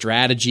various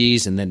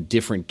strategies and then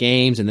different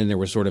games. And then there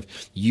was sort of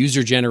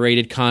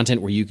user-generated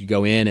content where you could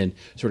go in and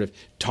sort of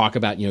talk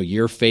about,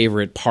 your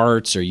favorite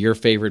parts or your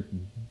favorite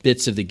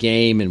bits of the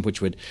game, and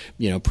which would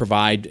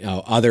provide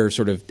other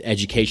sort of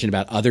education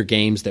about other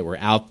games that were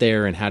out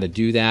there and how to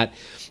do that.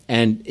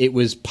 And it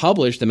was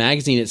published, the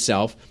magazine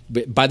itself,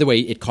 by the way,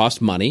 it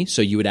cost money,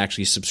 so you would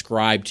actually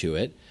subscribe to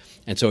it.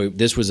 And so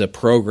this was a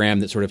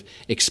program that sort of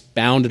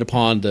expounded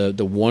upon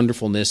the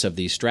wonderfulness of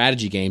these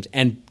strategy games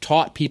and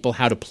taught people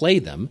how to play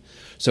them.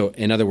 So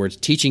in other words,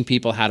 teaching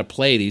people how to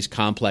play these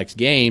complex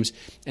games,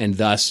 and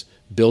thus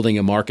building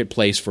a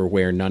marketplace for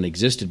where none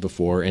existed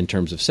before in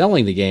terms of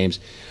selling the games.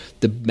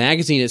 The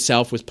magazine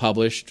itself was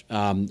published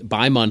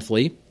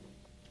bi-monthly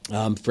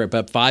for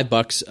about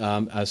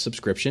 $5 a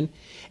subscription,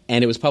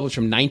 and it was published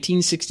from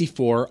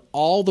 1964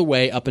 all the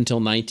way up until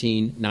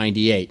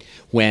 1998,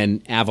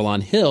 when Avalon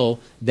Hill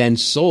then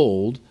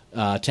sold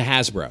to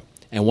Hasbro.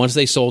 And once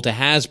they sold to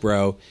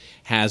Hasbro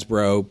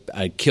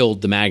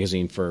killed the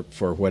magazine for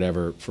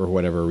whatever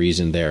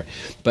reason there.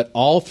 But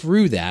all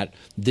through that,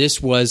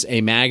 this was a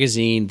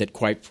magazine that,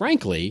 quite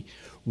frankly,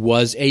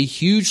 was a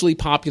hugely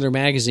popular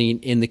magazine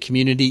in the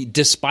community,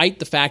 despite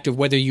the fact of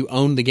whether you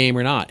owned the game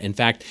or not. In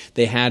fact,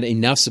 they had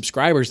enough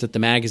subscribers that the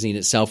magazine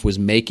itself was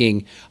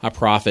making a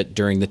profit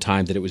during the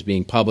time that it was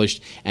being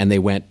published, and they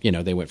went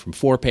from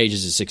 4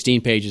 pages to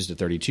 16 pages to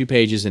 32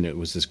 pages, and it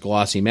was this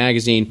glossy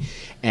magazine.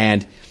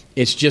 And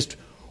it's just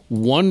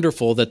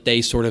wonderful that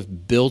they sort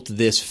of built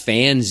this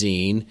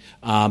fanzine,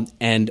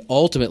 and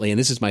ultimately, and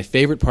this is my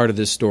favorite part of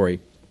this story,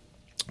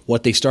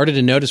 what they started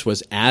to notice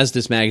was, as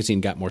this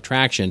magazine got more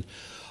traction,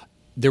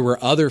 there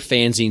were other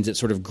fanzines that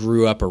sort of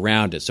grew up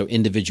around it. So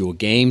individual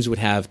games would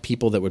have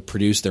people that would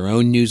produce their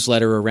own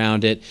newsletter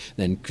around it.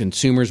 Then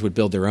consumers would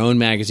build their own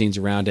magazines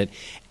around it.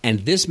 And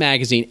this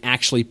magazine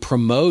actually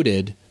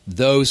promoted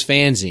those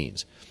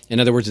fanzines. In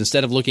other words,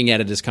 instead of looking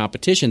at it as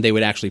competition, they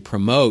would actually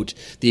promote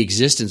the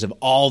existence of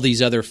all these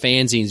other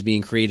fanzines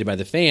being created by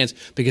the fans,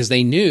 because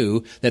they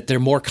knew that there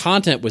more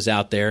content was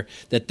out there,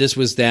 that this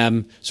was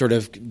them sort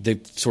of the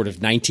sort of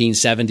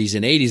 1970s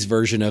and 80s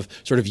version of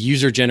sort of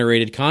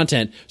user-generated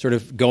content sort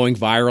of going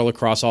viral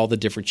across all the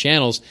different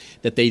channels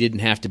that they didn't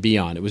have to be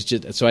on. It was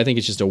just, so I think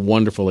it's just a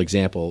wonderful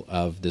example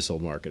of this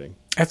old marketing.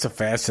 That's a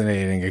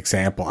fascinating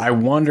example. I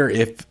wonder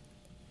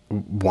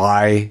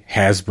why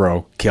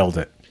Hasbro killed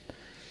it.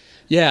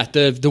 Yeah,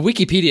 the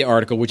Wikipedia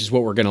article, which is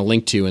what we're going to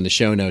link to in the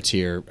show notes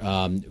here,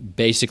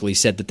 basically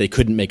said that they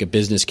couldn't make a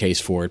business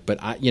case for it. But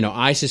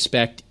I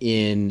suspect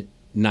in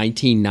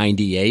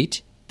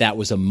 1998 that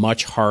was a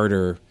much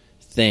harder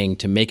thing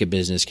to make a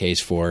business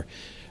case for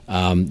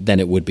than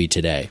it would be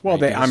today. Well,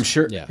 right? I'm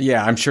sure.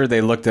 Yeah, I'm sure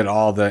they looked at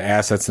all the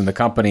assets in the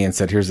company and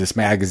said, "Here's this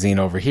magazine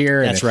over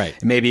here." That's right.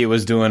 Maybe it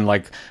was doing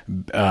like.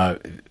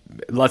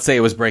 Let's say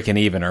it was breaking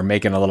even or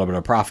making a little bit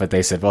of profit.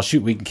 They said, well,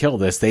 shoot, we can kill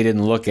this. They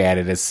didn't look at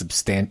it as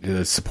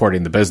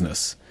supporting the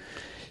business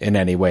in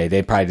any way.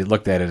 They probably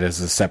looked at it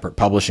as a separate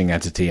publishing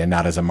entity and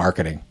not as a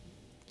marketing.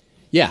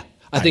 Yeah,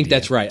 I think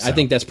that's right. So. I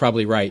think that's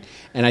probably right.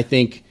 And I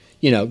think,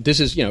 this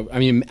is,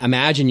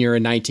 imagine you're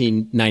in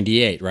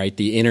 1998, right?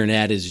 The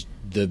internet is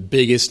the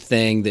biggest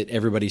thing that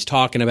everybody's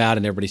talking about,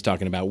 and everybody's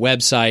talking about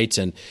websites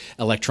and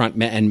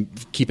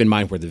and keep in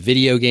mind where the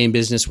video game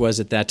business was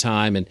at that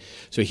time. And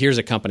so here's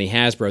a company,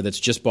 Hasbro,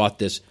 that's just bought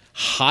this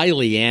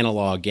highly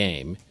analog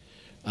game,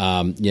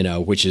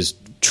 which is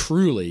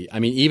truly,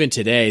 even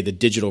today, the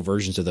digital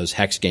versions of those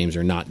hex games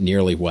are not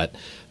nearly what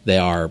they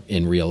are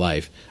in real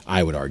life,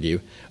 I would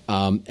argue.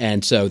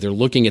 And so they're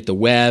looking at the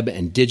web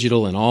and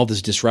digital and all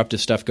this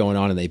disruptive stuff going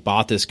on, and they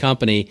bought this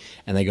company,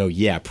 and they go,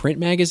 yeah, print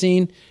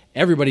magazine?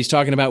 Everybody's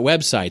talking about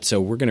websites,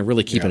 so we're going to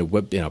really keep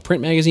a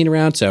print magazine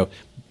around. So,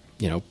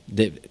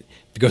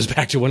 it goes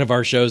back to one of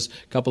our shows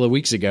a couple of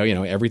weeks ago.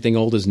 Everything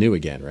old is new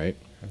again, right?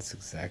 That's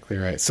exactly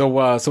right. So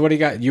what do you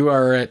got? You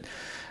are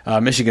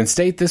at Michigan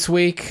State this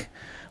week.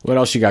 What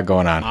else you got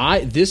going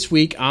on? This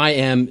week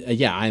I'm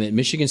at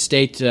Michigan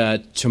State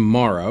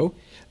tomorrow,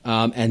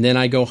 and then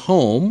I go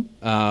home,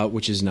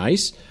 which is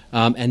nice.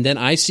 And then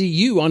I see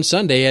you on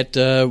Sunday at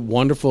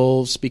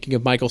wonderful, speaking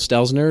of Michael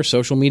Stelzner,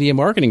 Social Media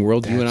Marketing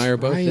World. You and I are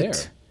both there.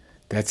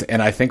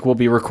 And I think we'll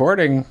be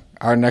recording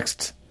our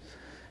next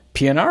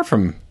PNR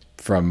from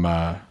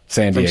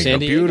San Diego.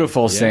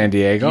 Beautiful San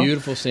Diego.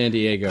 Beautiful San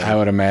Diego. I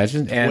would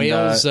imagine. And,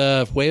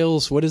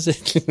 Wales, what is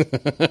it?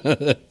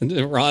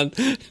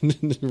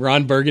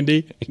 Ron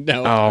Burgundy?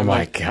 No. Oh,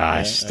 my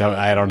gosh.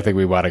 I don't think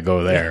we want to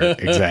go there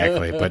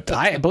exactly. But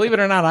believe it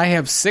or not, I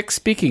have 6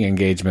 speaking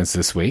engagements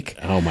this week.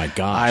 Oh, my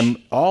gosh. I'm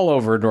all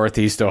over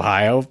Northeast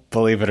Ohio,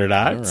 believe it or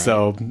not. Right.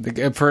 So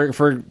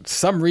for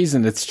some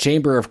reason, it's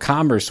Chamber of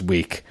Commerce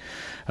week.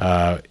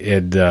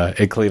 In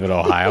Cleveland,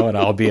 Ohio, and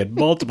I'll be at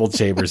multiple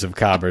chambers of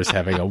commerce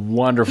having a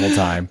wonderful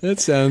time. That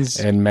sounds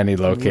in many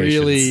locations.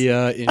 Really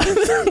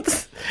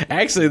interesting.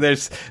 Actually,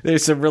 there's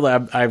some really.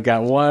 I've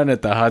got one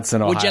at the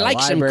Hudson, Ohio Would you like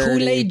Library. some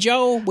Kool-Aid,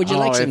 Joe? Would you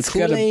like some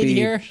Kool-Aid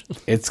here?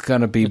 It's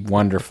going to be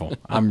wonderful.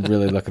 I'm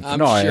really looking for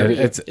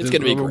it's going to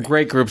be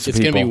great groups of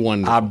people. It's going to be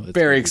wonderful. I'm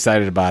very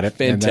excited about it.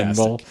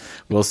 Fantastic. And then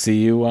we'll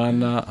see you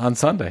on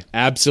Sunday.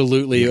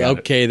 Absolutely.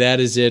 Okay, that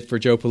is it for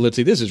Joe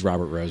Polizzi. This is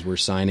Robert Rose. We're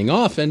signing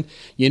off. And,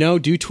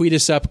 do tweet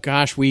us up.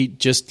 Gosh, we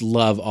just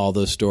love all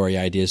those story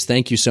ideas.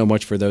 Thank you so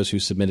much for those who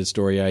submitted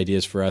story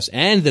ideas for us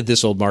and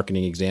This Old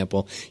Marketing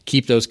example.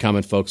 Keep those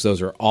coming, folks.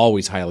 Those are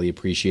always highly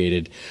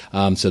appreciated,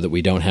 so that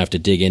we don't have to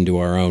dig into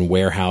our own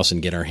warehouse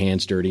and get our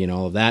hands dirty and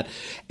all of that.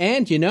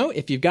 And,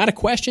 if you've got a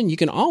question, you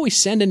can always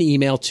send an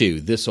email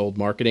to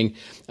thisoldmarketing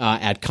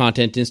at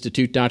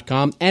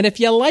contentinstitute.com. And if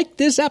you like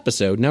this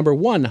episode, number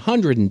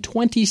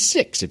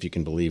 126, if you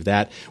can believe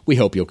that, we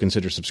hope you'll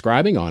consider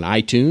subscribing on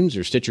iTunes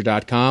or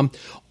Stitcher.com.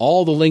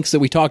 All the links that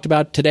we talked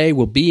about today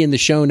will be in the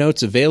show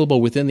notes,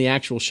 available within the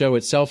actual show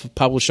itself,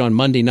 published on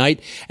Monday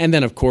night, and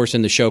then, of course,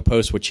 in the show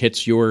post, which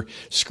hits your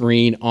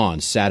screen on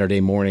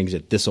Saturday mornings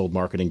at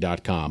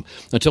thisoldmarketing.com.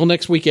 Until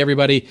next week,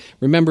 everybody,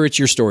 remember, it's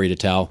your story to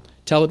tell.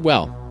 Tell it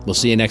well. We'll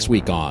see you next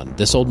week on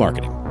This Old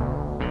Marketing.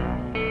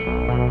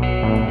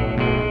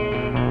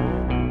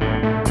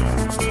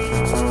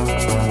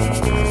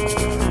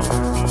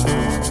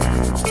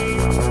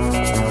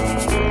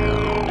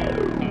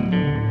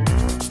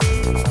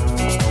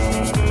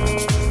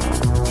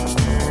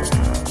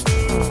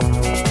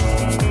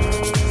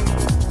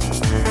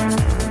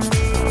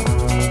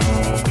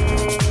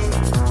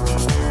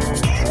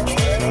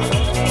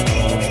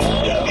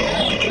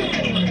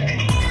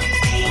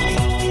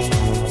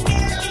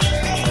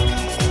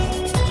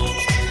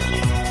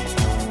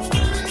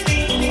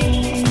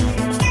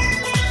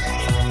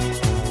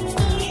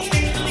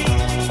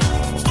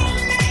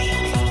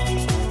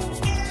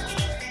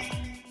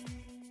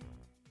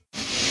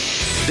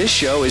 This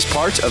show is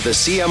part of the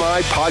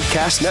CMI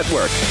Podcast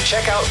Network.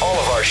 Check out all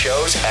of our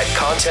shows at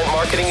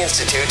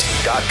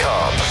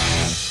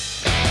ContentMarketingInstitute.com.